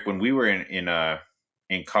 Eric, when we were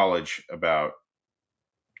in college, about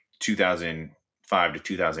 2005 to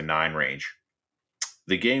 2009 range,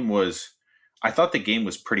 the game was, I thought the game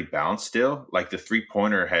was pretty balanced still. Like the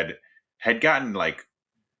 3-pointer had gotten like,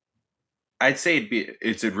 I'd say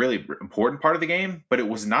it's a really important part of the game, but it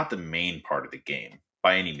was not the main part of the game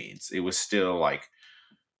by any means. It was still like,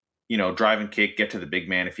 drive and kick, get to the big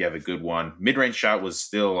man if you have a good one. Mid-range shot was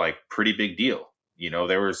still like pretty big deal.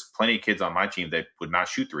 There was plenty of kids on my team that would not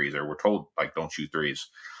shoot threes or were told like don't shoot threes.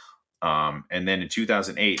 And then in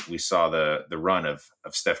 2008, we saw the run of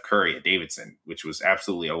Steph Curry at Davidson, which was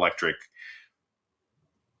absolutely electric.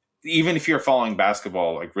 Even if you're following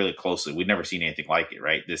basketball like really closely, we'd never seen anything like it,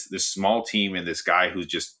 right? This small team and this guy who's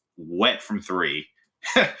just wet from three,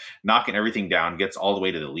 knocking everything down, gets all the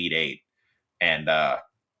way to the lead eight, and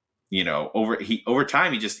over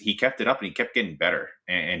time he kept it up and he kept getting better,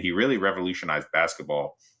 and he really revolutionized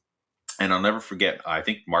basketball. And I'll never forget, I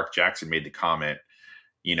think Mark Jackson made the comment,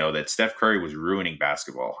 that Steph Curry was ruining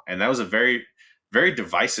basketball, and that was a very, very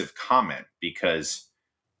divisive comment because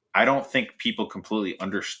I don't think people completely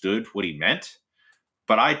understood what he meant,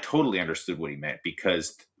 but I totally understood what he meant,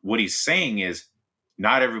 because what he's saying is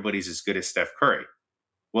not everybody's as good as Steph Curry.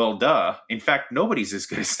 Well, duh. In fact, nobody's as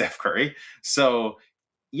good as Steph Curry. So,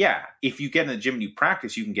 yeah, if you get in the gym and you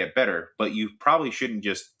practice, you can get better, but you probably shouldn't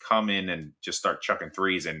just come in and just start chucking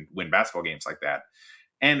threes and win basketball games like that.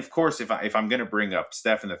 And of course, if I'm going to bring up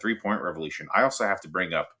Steph and the 3-point revolution, I also have to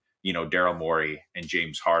bring up, Daryl Morey and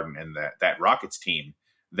James Harden and that Rockets team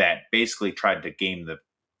that basically tried to game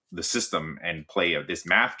the system and play this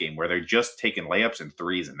math game where they're just taking layups and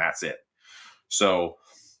threes and that's it. So,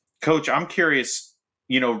 Coach, I'm curious,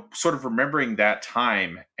 sort of remembering that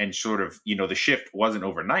time and sort of, the shift wasn't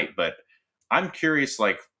overnight, but I'm curious,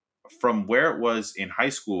 like from where it was in high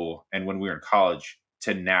school and when we were in college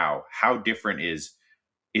to now, how different is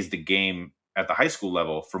the game at the high school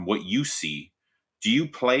level from what you see? Do you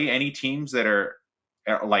play any teams that are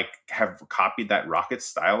like have copied that Rocket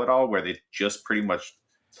style at all, where they just pretty much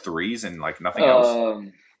threes and like nothing else?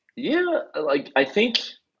 Um, yeah, like I think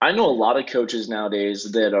I know a lot of coaches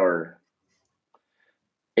nowadays that are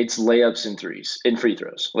it's layups and threes and free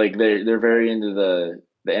throws. Like they're very into the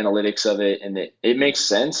analytics of it, and it makes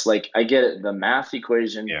sense. Like I get it, the math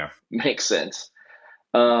equation Yeah. makes sense.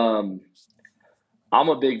 Um, I'm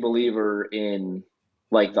a big believer in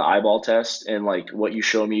like the eyeball test and like what you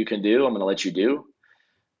show me you can do, I'm gonna let you do.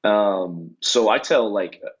 So I tell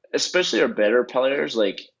like especially our better players,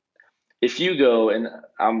 like if you go and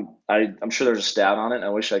I'm sure there's a stat on it. I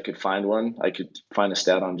wish I could find one. I could find a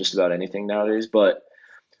stat on just about anything nowadays. But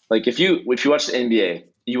like if you watch the NBA,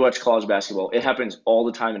 you watch college basketball, it happens all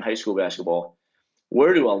the time in high school basketball.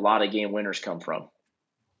 Where do a lot of game winners come from?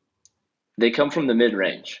 They come from the mid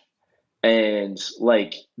range. And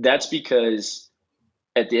like that's because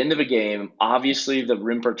at the end of a game, obviously the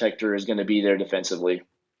rim protector is going to be there defensively.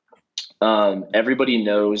 Everybody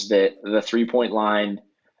knows that the 3 point line,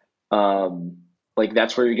 um, like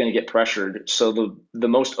that's where you're going to get pressured. So the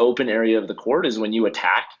most open area of the court is when you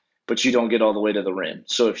attack, but you don't get all the way to the rim.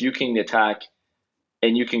 So if you can attack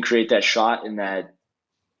and you can create that shot in that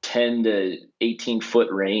 10 to 18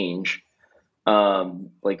 foot range,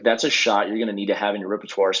 like that's a shot you're going to need to have in your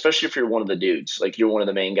repertoire, especially if you're one of the dudes, like you're one of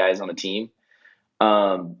the main guys on the team.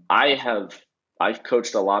 I've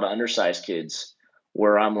coached a lot of undersized kids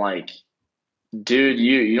where I'm like, dude,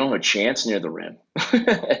 you don't have a chance near the rim.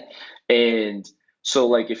 And so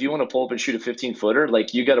like if you want to pull up and shoot a 15 footer,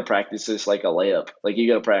 like you got to practice this like a layup. Like you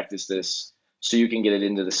got to practice this so you can get it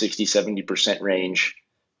into the 60-70% range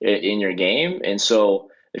in your game. And so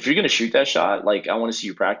if you're going to shoot that shot, like I want to see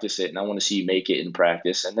you practice it and I want to see you make it in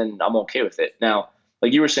practice and then I'm okay with it. Now,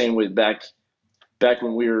 like you were saying with back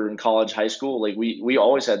when we were in college, high school, like we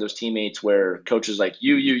always had those teammates where coaches like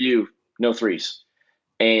you, no threes.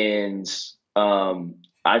 And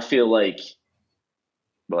I feel like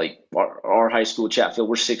our high school Chatfield,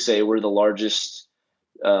 we're 6A, we're the largest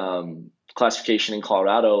classification in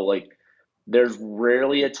Colorado. Like there's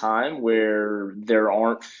rarely a time where there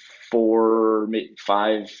aren't four,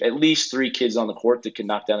 five, at least three kids on the court that can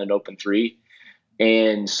knock down an open three.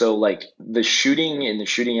 And so like the shooting and the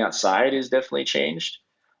shooting outside has definitely changed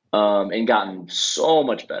and gotten so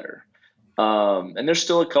much better. And there's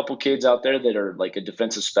still a couple kids out there that are like a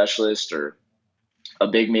defensive specialist or a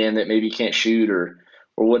big man that maybe can't shoot or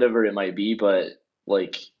whatever it might be. But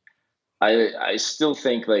like I still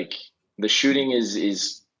think like the shooting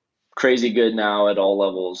is crazy good now at all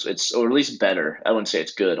levels. It's or at least better. I wouldn't say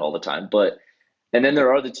it's good all the time, but and then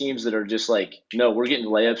there are the teams that are just like, no, we're getting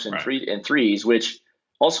layups and Right. threes, which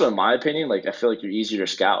also in my opinion, like I feel like you're easier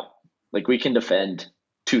to scout. Like we can defend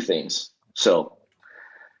two things. So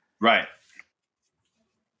Right.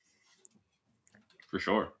 For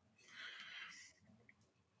sure.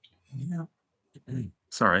 Yeah.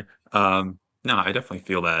 Sorry. No, I definitely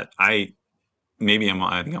feel that. I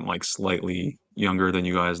think I'm like slightly younger than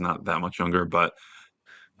you guys, not that much younger, but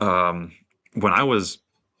um, when I was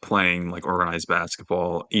playing like organized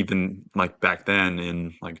basketball, even like back then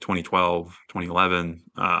in like 2012, 2011,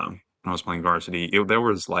 when I was playing varsity, there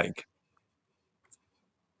was like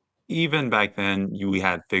even back then we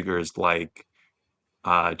had figures like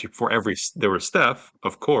for there was Steph,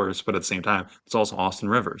 of course, but at the same time, it's also Austin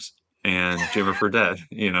Rivers and Jimmer Fredette,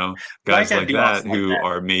 Why guys can't like do that Austin like who that?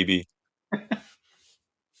 are maybe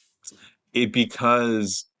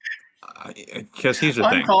because here's the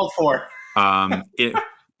thing. Uncalled for. Um, it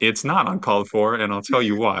it's not uncalled for, and I'll tell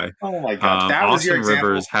you why. Oh my god, that was your Austin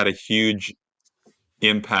Rivers example. had a huge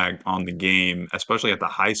impact on the game, especially at the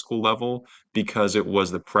high school level, because it was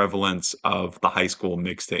the prevalence of the high school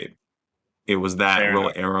mixtape. It was that Fair real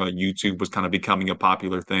enough. era. YouTube was kind of becoming a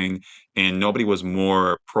popular thing, and nobody was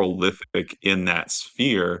more prolific in that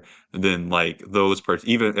sphere than like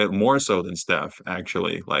even more so than Steph,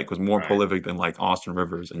 actually, like was more Right. prolific than like Austin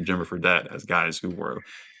Rivers and Jimmer Fredette as guys who were,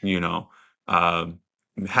 you know, um,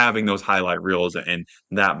 having those highlight reels and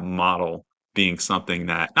that model being something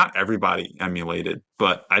that not everybody emulated,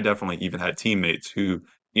 but I definitely even had teammates who,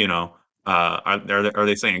 you know, are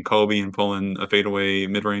they saying Kobe and pulling a fadeaway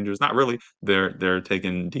mid rangers? Not really. They're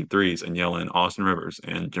taking deep threes and yelling Austin Rivers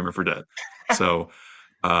and Jimmer Fredette. So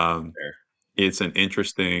um, Fair. it's an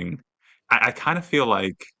interesting. I kind of feel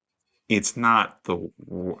like it's not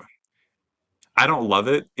I don't love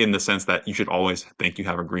it in the sense that you should always think you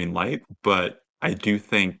have a green light, but I do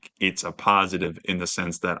think it's a positive in the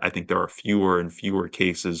sense that I think there are fewer and fewer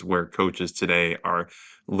cases where coaches today are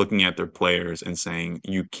looking at their players and saying,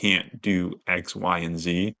 you can't do X, Y, and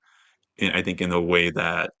Z. And I think in the way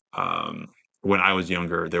that when I was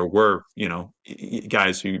younger, there were,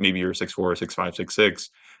 guys who maybe you're 6'4", 6'5",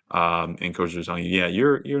 6'6", and coaches are telling you, yeah,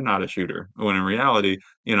 you're not a shooter. When in reality,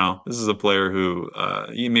 this is a player who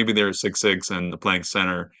maybe they're 6'6" and playing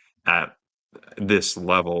center at this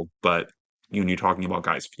level, but when you're talking about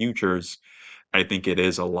guys' futures, I think it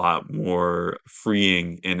is a lot more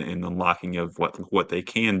freeing in unlocking of what they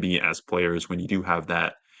can be as players when you do have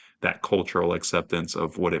that cultural acceptance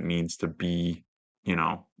of what it means to be you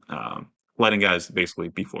know, letting guys basically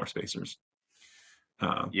be floor spacers.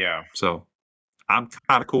 Yeah. So I'm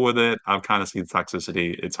kind of cool with it. I've kind of seen the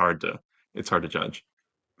toxicity. It's hard to judge.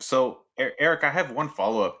 So, Eric, I have one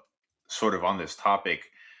follow up sort of on this topic.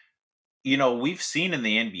 We've seen in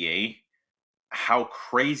the NBA how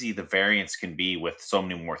crazy the variance can be with so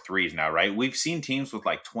many more threes now, right? We've seen teams with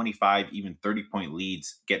like 25, even 30-point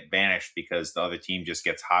leads get banished because the other team just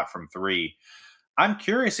gets hot from three. I'm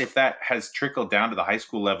curious if that has trickled down to the high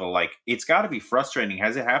school level. Like, it's got to be frustrating.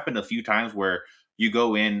 Has it happened a few times where you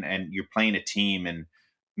go in and you're playing a team and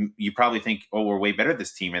you probably think, oh, we're way better than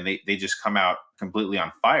this team, and they just come out completely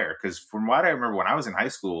on fire? Because from what I remember when I was in high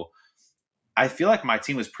school, I feel like my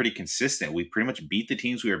team was pretty consistent. We pretty much beat the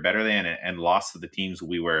teams we were better than and lost to the teams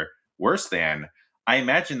we were worse than. I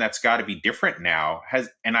imagine that's got to be different now.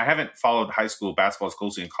 And I haven't followed high school basketball as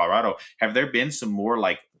closely in Colorado. Have there been some more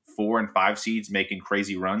like 4 and 5 seeds making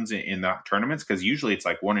crazy runs in the tournaments? Because usually it's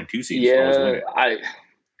like 1 and 2 seeds always win Yeah, it.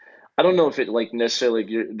 I don't know if it like necessarily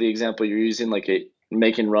the example you're using, like it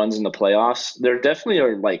making runs in the playoffs. There definitely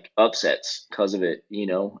are like upsets because of it, you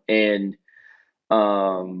know. And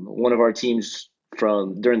one of our teams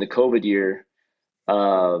from during the COVID year,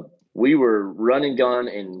 uh, we were run and gun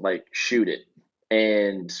and like shoot it,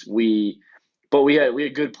 and but we had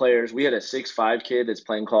good players. We had a 6'5" kid that's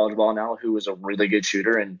playing college ball now who was a really good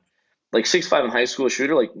shooter, and like 6'5" in high school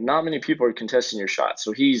shooter, like not many people are contesting your shot.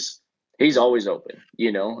 So he's always open,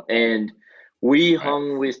 you know. And we Right.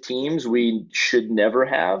 hung with teams we should never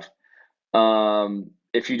have.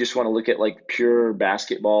 If you just want to look at like pure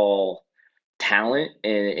basketball talent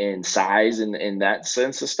and size and that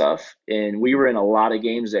sense of stuff. And we were in a lot of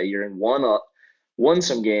games that year and won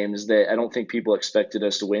some games that I don't think people expected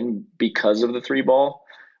us to win because of the three ball.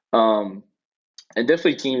 Um, and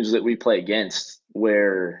definitely teams that we play against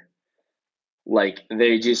where like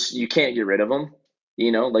they just you can't get rid of them,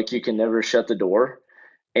 you know, like you can never shut the door.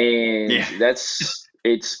 And Yeah.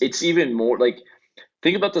 it's even more like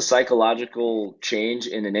think about the psychological change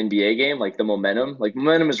in an NBA game, like the momentum. Like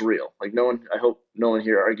momentum is real. Like I hope no one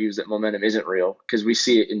here argues that momentum isn't real because we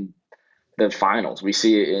see it in the finals. We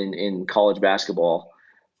see it in college basketball.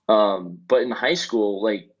 But in high school,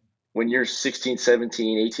 like when you're 16,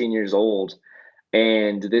 17, 18 years old,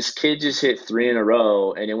 and this kid just hit three in a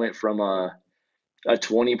row, and it went from a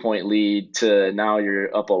 20-point lead to now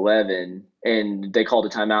you're up 11, and they called a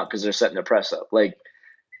timeout because they're setting the press up. Like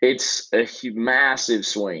it's a massive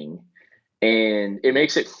swing, and it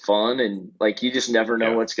makes it fun, and like you just never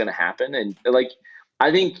know Yeah. what's going to happen. And like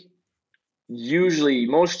I think usually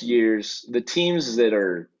most years the teams that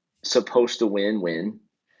are supposed to win,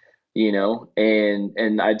 you know.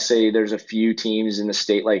 And I'd say there's a few teams in the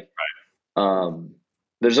state like um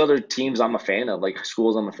there's other teams I'm a fan of, like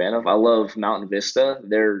schools I'm a fan of. I love Mountain Vista.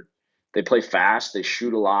 They play fast, they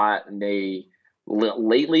shoot a lot, and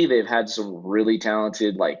lately they've had some really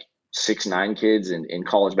talented like 6'9" kids in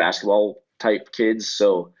college basketball type kids.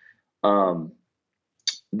 So um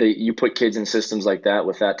you put kids in systems like that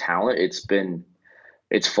with that talent,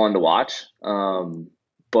 it's fun to watch.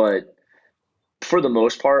 But for the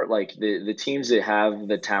most part, like the teams that have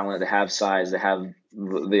the talent, that have size, that have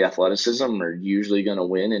the athleticism are usually going to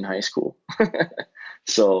win in high school.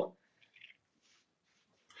 So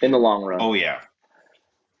in the long run, Oh yeah.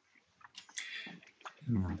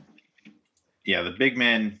 Hmm. Yeah. The Yeah, big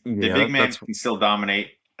men that's can still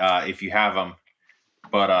dominate if you have them.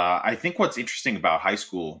 But I think what's interesting about high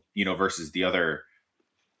school, versus the other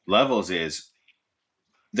levels is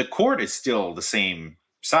the court is still the same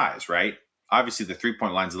size, right? Obviously, the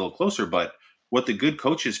 3-point line's a little closer, but what the good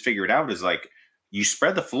coaches figured out is like you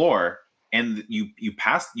spread the floor and you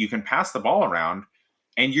can pass the ball around,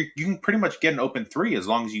 and you can pretty much get an open three as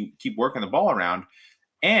long as you keep working the ball around.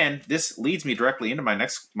 And this leads me directly into my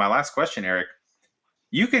last question, Eric.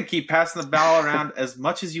 You can keep passing the ball around as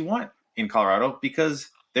much as you want in Colorado because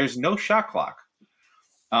there's no shot clock.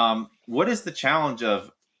 What is the challenge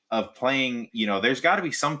of playing? There's got to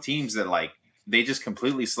be some teams that like they just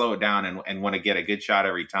completely slow it down and want to get a good shot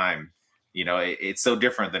every time. It's so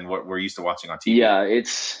different than what we're used to watching on TV. yeah,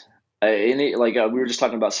 it's like we were just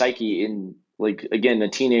talking about psyche, in like again the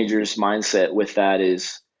teenager's mindset with that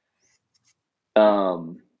is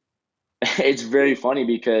um it's very funny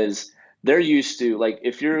because they're used to like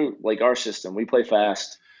if you're like our system, we play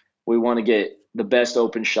fast. We want to get the best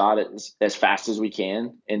open shot as fast as we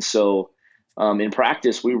can. And so in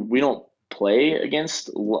practice, we don't play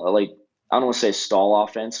against like I don't want to say stall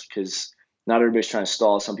offense because not everybody's trying to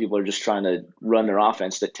stall. Some people are just trying to run their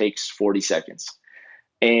offense that takes 40 seconds.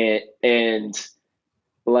 And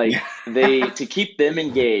Like Yeah. to keep them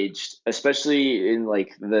engaged, especially in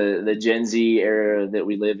like the Gen Z era that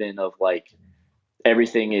we live in of like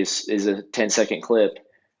everything is a 10-second clip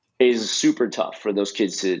is super tough for those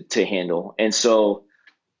kids to handle. And so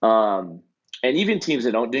um and even teams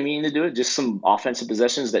that don't do mean to do it, just some offensive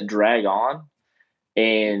possessions that drag on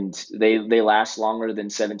and they last longer than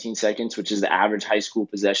 17 seconds, which is the average high school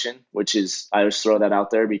possession, which is I just throw that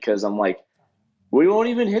out there because I'm like, we won't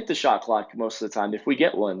even hit the shot clock most of the time if we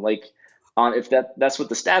get one. Like on if that's what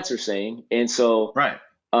the stats are saying. And so Right.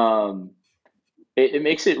 um it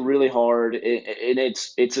makes it really hard. And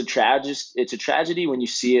it's a tragedy when you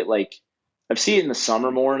see it like I've seen it in the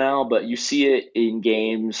summer more now, but you see it in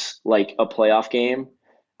games like a playoff game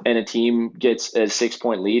and a team gets a 6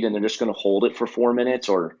 point lead and they're just going to hold it for 4 minutes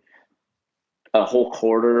or a whole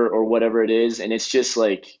quarter or whatever it is. And it's just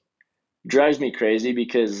like drives me crazy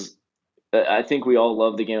because I think we all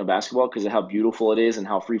love the game of basketball because of how beautiful it is and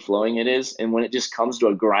how free flowing it is. And when it just comes to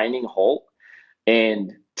a grinding halt,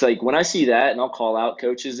 and it's like when I see that, and I'll call out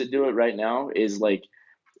coaches that do it right now, is like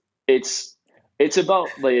it's it's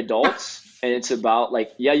about the adults and it's about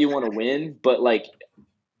like, yeah, you want to win, but like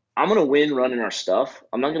I'm gonna win running our stuff.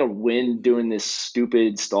 I'm not gonna win doing this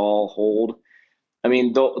stupid stall hold. I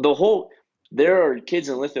mean, the whole there are kids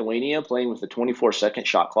in Lithuania playing with a 24-second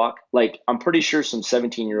shot clock. Like I'm pretty sure some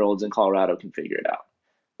 17-year-olds in Colorado can figure it out.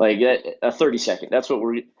 Like a 30 second. That's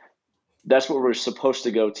what we're supposed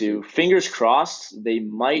to go to. Fingers crossed, they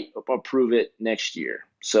might approve it next year.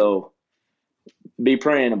 So be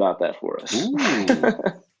praying about that for us. Ooh.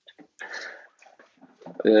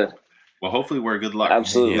 Yeah, Well, hopefully we're good luck.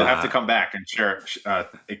 You'll absolutely. have to Yeah. come back and share,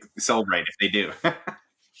 celebrate if they do. I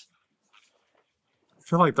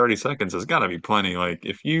feel like 30 seconds has got to be plenty. Like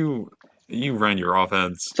if you run your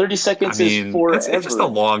offense, 30 I seconds is mean, it's just a forever.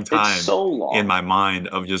 long It's time so in long. my mind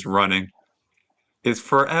of just running. It's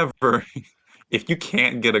forever. If you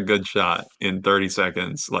can't get a good shot in 30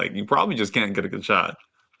 seconds, like you probably just can't get a good shot.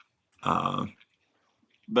 Um,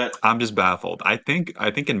 But I'm just baffled. I think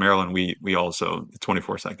in Maryland we also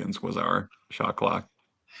 24 seconds was our shot clock,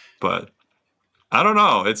 but I don't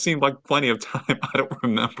know. It seemed like plenty of time. I don't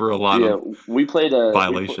remember a lot Yeah, of we played a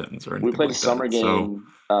we pl- violations or we anything played a like that. summer So, game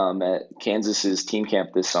at Kansas's team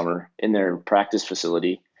camp this summer in their practice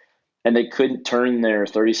facility, and they couldn't turn their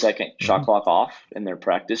 30-second shot mhm. clock off in their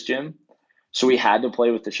practice gym. So we had to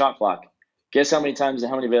play with the shot clock. Guess how many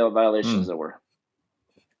violations Mm, there were?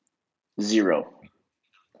 Zero.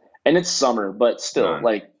 And it's summer, but still, none.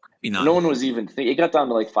 like be no none. one was even it got down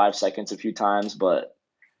to like 5 seconds a few times, but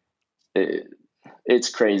it, it's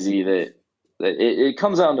crazy that it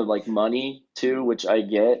comes down to like money too, which I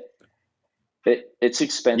get. It's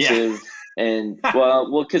Yeah. expensive and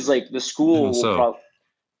well, because like the How school will so? probably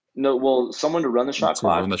no, well, someone to run the shot To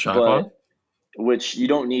run clock, the shot clock? but which you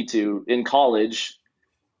don't need to in college.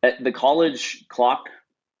 The college clock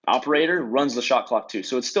operator runs the shot clock too,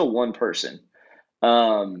 so it's still one person.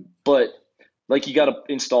 But like you got to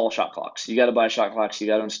install shot clocks, you got to buy shot clocks, you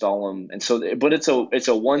got to install them, and so but it's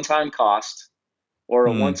a one time cost or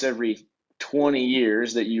a Hmm. once every 20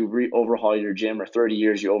 years that you overhaul your gym or 30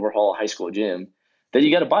 years you overhaul a high school gym that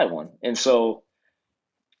you got to buy one. And so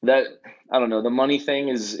that I don't know, the money thing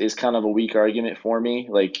is kind of a weak argument for me.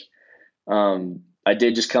 Like I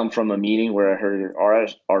did just come from a meeting where I heard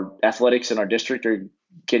our athletics in our district are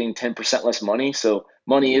getting 10% less money, so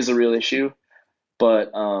money is a real issue.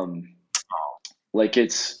 But like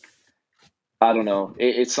it's I don't know,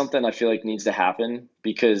 it's something I feel like needs to happen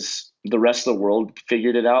because the rest of the world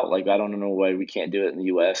figured it out. Like I don't know why we can't do it in the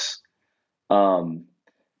U.S. Um,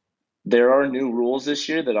 there are new rules this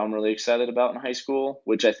year that I'm really excited about in high school,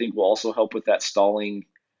 which I think will also help with that stalling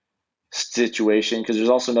situation because there's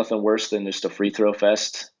also nothing worse than just a free throw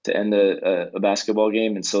fest to end a basketball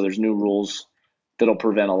game. And so there's new rules that'll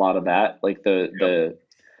prevent a lot of that, like Yep.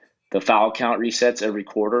 the foul count resets every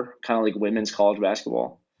quarter, kind of like women's college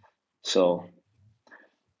basketball. So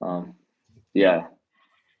um, Yep. yeah.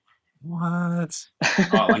 What?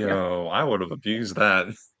 Oh, like Yo, I would have abused that.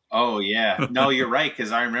 oh yeah. No, you're right.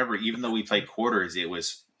 Because I remember even though we played quarters, it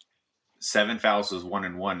was 7 fouls was 1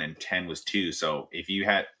 and 1, and 10 was 2. So if you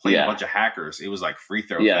had played a Yeah. bunch of hackers, it was like free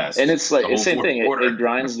throw Yeah, and fest it's like the it's whole same fourth thing. It quarter.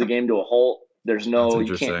 grinds the game to a halt. There's That's no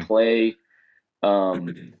you can't interesting. play.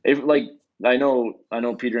 If like I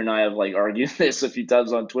know Peter and I have like argued this a few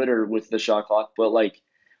times on Twitter with the shot clock, but like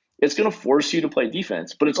it's going to force you to play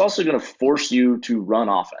defense, but it's also going to force you to run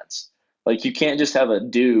offense. Like you can't just have a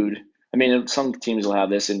dude. I mean, some teams will have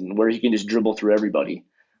this, and where he can just dribble through everybody.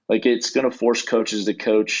 Like it's going to force coaches to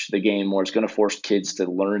coach the game more. It's going to force kids to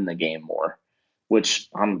learn the game more, which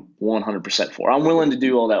I'm 100% for. I'm willing to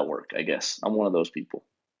do all that work. I guess I'm one of those people.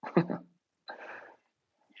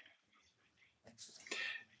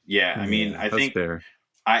 Yeah, I mean, Yeah, I that's think fair.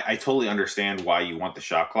 I totally understand why you want the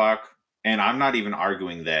shot clock, and I'm not even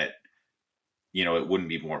arguing that it wouldn't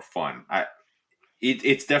be more fun.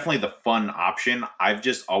 It's definitely the fun option. I've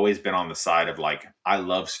just always been on the side of like I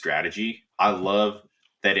love strategy. I love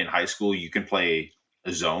that in high school you can play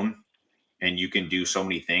a zone and you can do so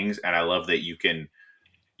many things, and I love that you can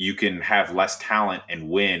have less talent and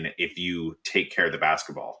win if you take care of the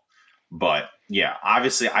basketball. But yeah,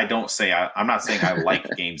 obviously, I'm not saying I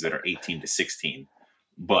like games that are 18 to 16,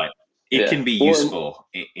 but it Yeah. can be Well, useful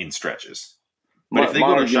in stretches. But if my they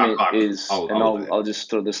go to a shot argument clock, is, and I'll live with it. I'll just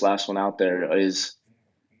throw this last one out there is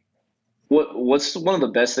what's one of the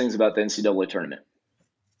best things about the NCAA tournament?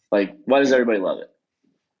 Like, why does everybody love it?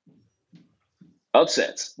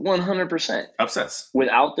 Upsets, 100%. Upsets.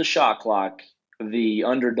 Without the shot clock, the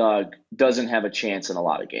underdog doesn't have a chance in a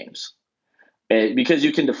lot of games. Because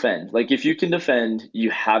you can defend. Like, if you can defend, you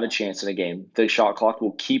have a chance in a game. The shot clock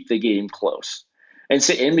will keep the game close. And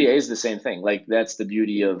say NBA is the same thing. Like, that's the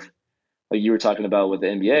beauty of, like you were talking about with the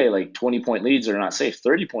NBA, like 20-point leads are not safe.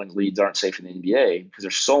 30-point leads aren't safe in the NBA because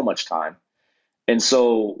there's so much time. And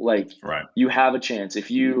so, like, Right. you have a chance if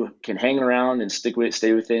you can hang around and stay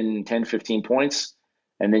within 10, 15 points,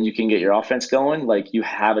 and then you can get your offense going. Like, you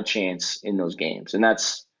have a chance in those games, and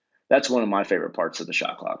that's one of my favorite parts of the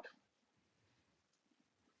shot clock.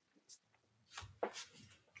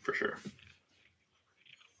 For sure.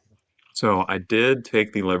 So I did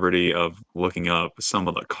take the liberty of looking up some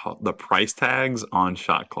of the price tags on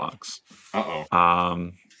shot clocks. Uh oh.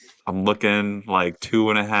 I'm looking like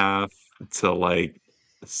 2.5 to like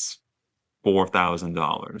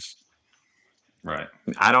 $4,000. Right.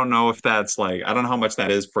 I don't know if that's like I don't know how much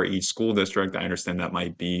that is for each school district. I understand that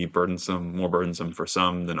might be burdensome, more burdensome for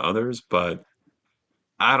some than others, but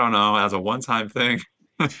I don't know. As a one-time thing,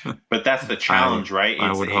 But that's the I challenge, right?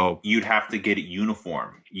 I would hope. You'd have to get it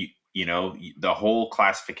uniform. The whole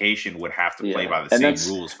classification would have to play Yeah, by the and same that's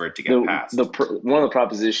rules for it to get passed. one of the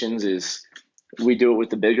propositions is we do it with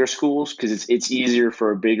the bigger schools because it's easier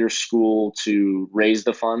for a bigger school to raise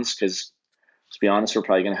the funds because to be honest, we're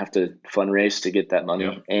probably going to have to fundraise to get that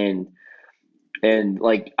Yep. money. And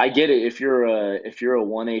like I get it if you're a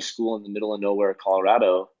 1A school in the middle of nowhere,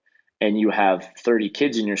 Colorado, and you have 30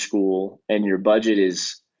 kids in your school and your budget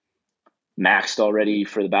is maxed already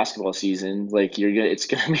for the basketball season, like it's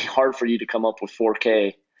gonna be hard for you to come up with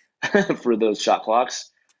 4K for those shot clocks.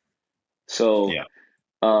 So Yeah.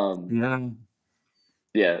 um Yeah,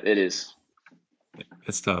 yeah, it is.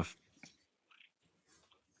 it's tough.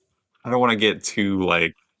 I don't want to get too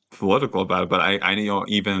like political about it, but I know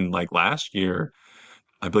even like last year,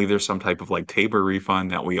 I believe there's some type of like Tabor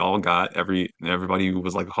refund that we all got. Everybody who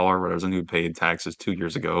was like a Colorado resident who paid taxes 2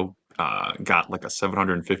 years ago, got like a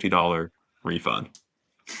 $750 refund.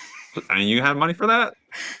 And you had money for that?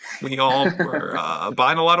 We all were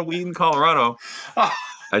buying a lot of weed in Colorado.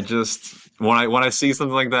 I just when I see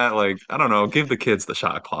something like that, like I don't know, give the kids the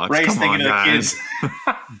shot clocks. Ray's Come thinking on, of the guys. kids.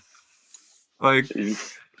 Like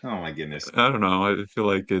Oh my goodness. I don't know. I feel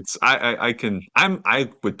like it's I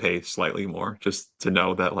would pay slightly more just to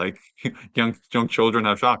know that like young children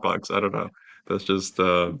have shot clocks. I don't know. That's just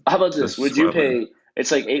How about that's this? just Would where you I land. pay?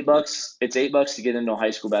 It's like $8. It's $8 to get into a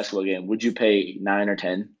high school basketball game. Would you pay 9 or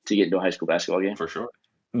 10 to get into a high school basketball game? For sure.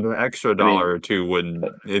 The extra I dollar mean, or two wouldn't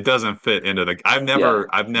but it doesn't fit into the yeah, I've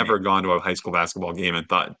I mean, never gone to a high school basketball game and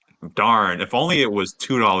thought, darn, if only it was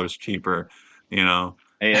 $2 cheaper, you know.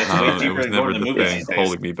 hey, that's way It cheaper was than going never to the the movies thing these days.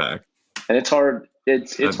 holding me back. and it's hard.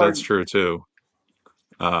 It's That's hard. true too.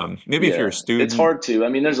 Maybe if you're a Yeah, it's student, hard to. I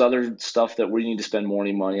mean, there's other stuff that we need to spend more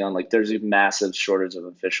money on. Like, there's a massive shortage of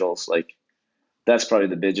officials. Like, that's probably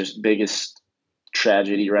the biggest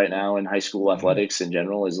tragedy right now in high school Mhm. athletics in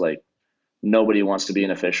general. Is like nobody wants to be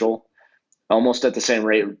an official. Almost at the same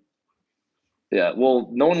rate. Yeah. Well,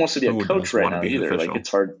 no one wants to be a Who coach does right want to now be an either. Like, official? it's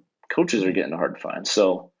hard. Coaches are getting hard to find.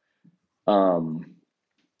 So, um,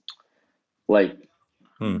 like,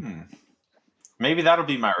 Hmm. Maybe that'll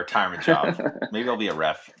be my retirement job. Maybe I'll be a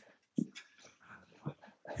ref.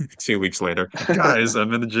 2 weeks later, guys,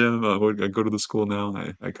 I'm in the gym. I go to the school now.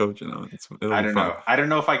 I coach. It'll I be don't fun. know. I don't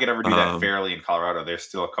know if I could ever do that Um, fairly in Colorado. There's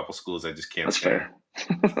still a couple schools I just can't that's stand.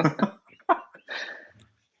 fair.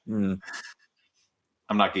 hmm.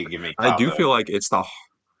 I'm not gonna give me I clout do though. feel like it's the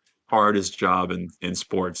hardest job in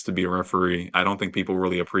sports to be a referee. I don't think people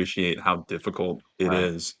really appreciate how difficult it Right.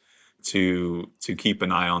 is to keep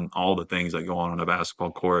an eye on all the things that go on a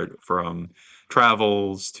basketball court, from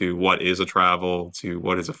travels to what is a travel to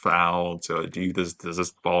what is a foul to does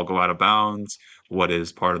this ball go out of bounds? What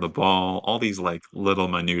is part of the ball? All these like little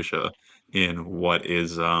minutia in what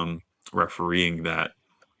is refereeing that.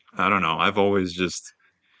 I don't know. I've always just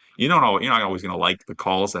you don't know you're not always going to like the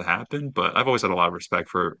calls that happen, but I've always had a lot of respect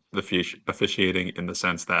for the officiating in the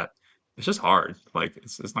sense that it's just hard. Like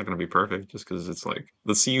it's not going to be perfect just because it's like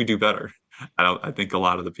let's see you do better. I think a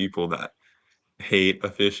lot of the people that hate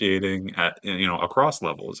officiating at across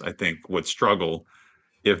levels, I think would struggle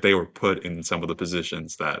if they were put in some of the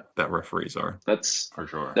positions that referees are. That's For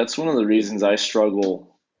sure. that's one of the reasons I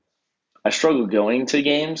struggle. I struggle going to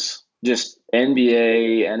games, just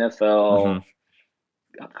NBA, Hmm. NFL,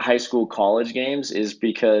 high school, college games, is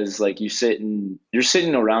because like you're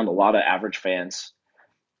sitting around a lot of average fans,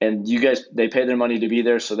 and you guys they pay their money to be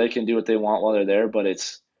there, so they can do what they want while they're there. But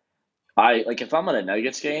it's I like if I'm at a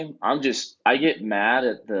Nuggets game, I get mad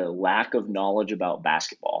at the lack of knowledge about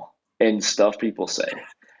basketball and stuff people say.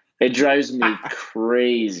 It drives me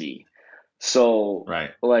crazy. So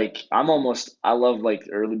Right. like I love like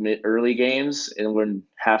early games and when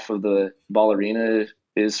half of the ball arena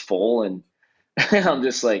is full and I'm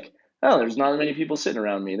just like, oh, there's not many people sitting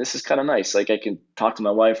around me. This is kind of nice. Like I can talk to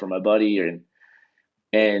my wife or my buddy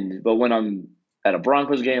and but when I'm at a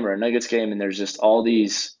Broncos game or a Nuggets game and there's just all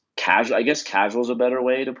these casual, I guess casual is a better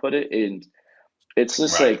way to put it. And it's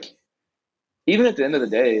just Right. like even at the end of the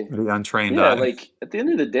day, The untrained yeah, eye. like at the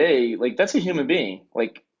end of the day, like that's a human being.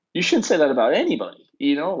 Like you shouldn't say that about anybody,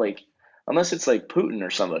 like unless it's like Putin or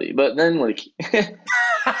somebody. But then like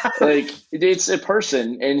it's a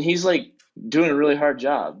person and he's like doing a really hard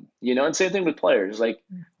job, and same thing with players. Like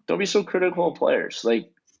don't be so critical of players. Like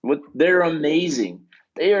they're amazing.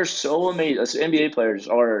 They are so amazing. NBA players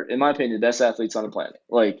are, in my opinion, the best athletes on the planet.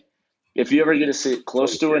 Like if you ever get to sit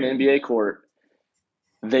close Totally to an agree. NBA court,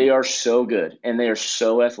 they are so good and they are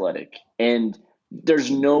so athletic. And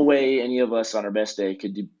there's no way any of us on our best day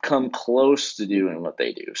could come close to doing what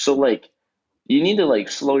they do. So like you need to like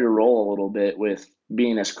slow your roll a little bit with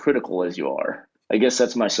being as critical as you are. I guess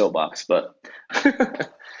that's my soapbox, but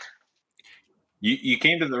You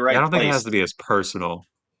came to the Yeah, I right don't think it has place. to be as personal.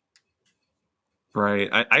 Right.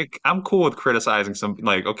 I'm cool with criticizing some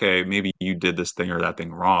like, okay, maybe you did this thing or that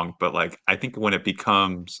thing wrong, but like I think when it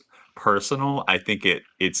becomes personal, I think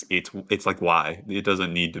it's like why? It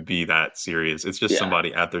doesn't need to be that serious. It's just yeah.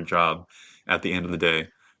 somebody at their job at the end of the day.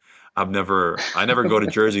 I never go to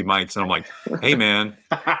Jersey Mike's and I'm like, "Hey man,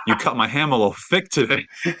 you cut my ham a little thick today."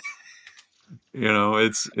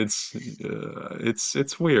 It's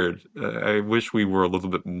weird. I wish we were a little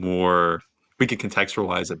bit more. We could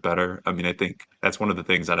contextualize it better. I mean, I think that's one of the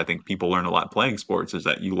things that I think people learn a lot playing sports is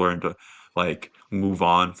that you learn to like move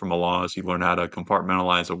on from a loss. You learn how to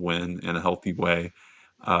compartmentalize a win in a healthy way.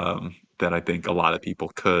 That I think a lot of people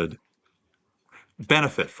could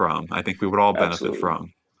benefit from. I think we would all benefit Absolutely.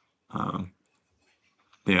 from. Um,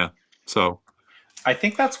 yeah. So, I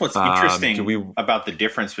think that's what's do interesting we? about the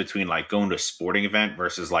difference between like going to a sporting event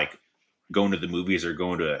versus like going to the movies or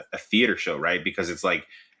going to a theater show, right? Because it's like,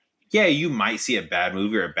 yeah, you might see a bad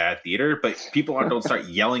movie or a bad theater, but don't start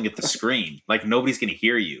yelling at the screen. Like nobody's going to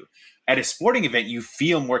hear you. At a sporting event, you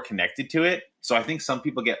feel more connected to it. So I think some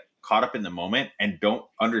people get caught up in the moment and don't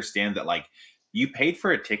understand that like you paid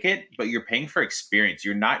for a ticket, but you're paying for experience.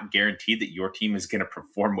 You're not guaranteed that your team is going to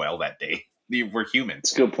perform well that day. We're It's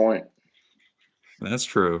humans. a good point. That's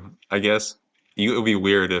true. I guess it would be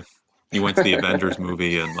weird if you went to the Avengers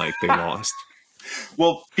movie and like they lost,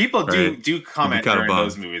 Well, people right? do You'd be comment kind of during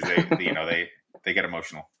those bummed. movies. They get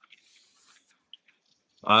emotional.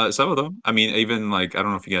 Some of them. I mean, even like I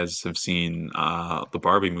don't know if you guys have seen the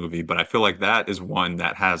Barbie movie, but I feel like that is one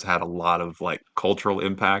that has had a lot of like cultural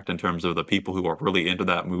impact in terms of the people who are really into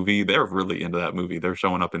that movie. They're really into that movie. They're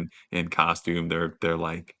showing up in costume. They're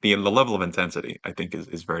like the level of intensity I think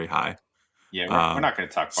is very high. Yeah, we're Um, not going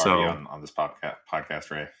to talk Barbie so on this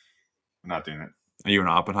podcast, Ray. We're not doing it. are you an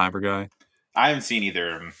Oppenheimer guy? I haven't seen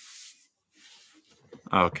either of them.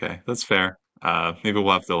 Okay, that's fair. Maybe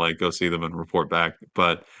we'll have to like go see them and report back.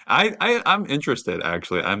 But I'm interested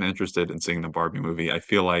actually. I'm interested in seeing the Barbie movie. I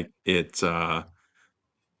feel like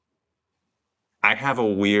I have a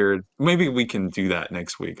weird maybe we can do that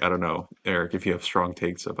next week. I don't know, Eric, if you have strong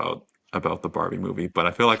takes about the Barbie movie, but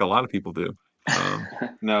I feel like a lot of people do. Um,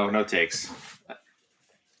 No, no takes.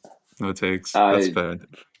 no takes. That's I fair.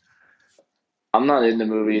 I'm not into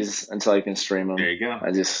movies until I can stream There them. you go.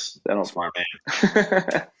 I don't. Smart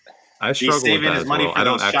man. I He's struggle with saving that his as money well. for I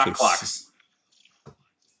don't those actually shot clocks.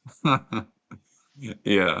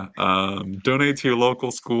 Yeah. Donate to your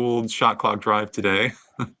local school shot clock drive today.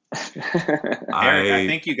 Eric, I I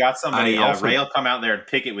think you got I somebody. Ray also will come out there and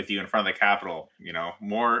picket with you in front of the Capitol.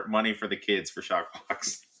 More money for the kids for shot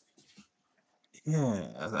clocks. Yeah,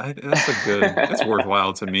 that's a good. It's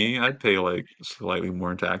worthwhile to me. I'd pay like slightly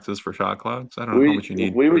more in taxes for shot clocks. I don't know how much We you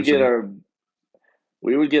need we per would get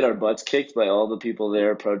seat. our butts kicked by all the people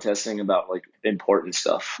there protesting about like important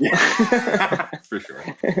stuff. Yeah, for sure.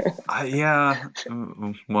 Yeah.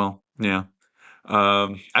 Well, yeah.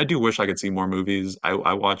 I do wish I could see more movies.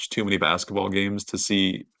 I watch too many basketball games to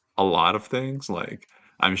see a lot of things. Like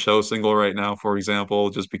I'm show single right now, for example,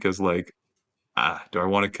 just because like, do I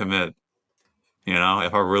want to commit? You know,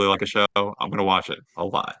 if I really like a show, I'm gonna watch it a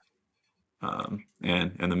lot. And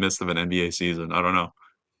in the midst of an NBA season, I don't know.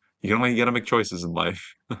 You gotta make choices in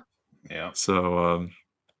life. Yeah. So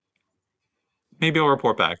maybe I'll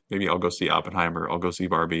report back. Maybe I'll go see Oppenheimer. I'll go see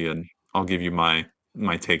Barbie, and I'll give you my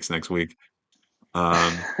takes next week.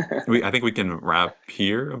 Um, I think we can wrap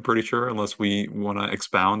here. I'm pretty sure, unless we want to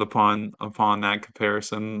expound upon that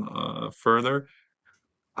comparison further.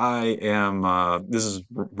 I am. This is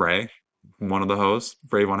Ray, one of the hosts.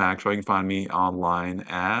 Brave on Actual. You can find me online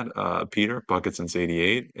at Peter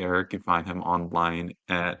Buckets88. Eric, you can find him online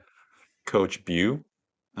at Coach Bew.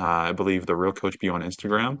 I believe the real Coach Bew on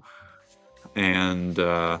Instagram. And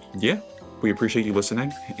yeah, we appreciate you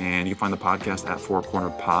listening. And you can find the podcast at Four Corner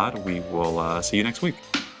Pod. We will see you next week.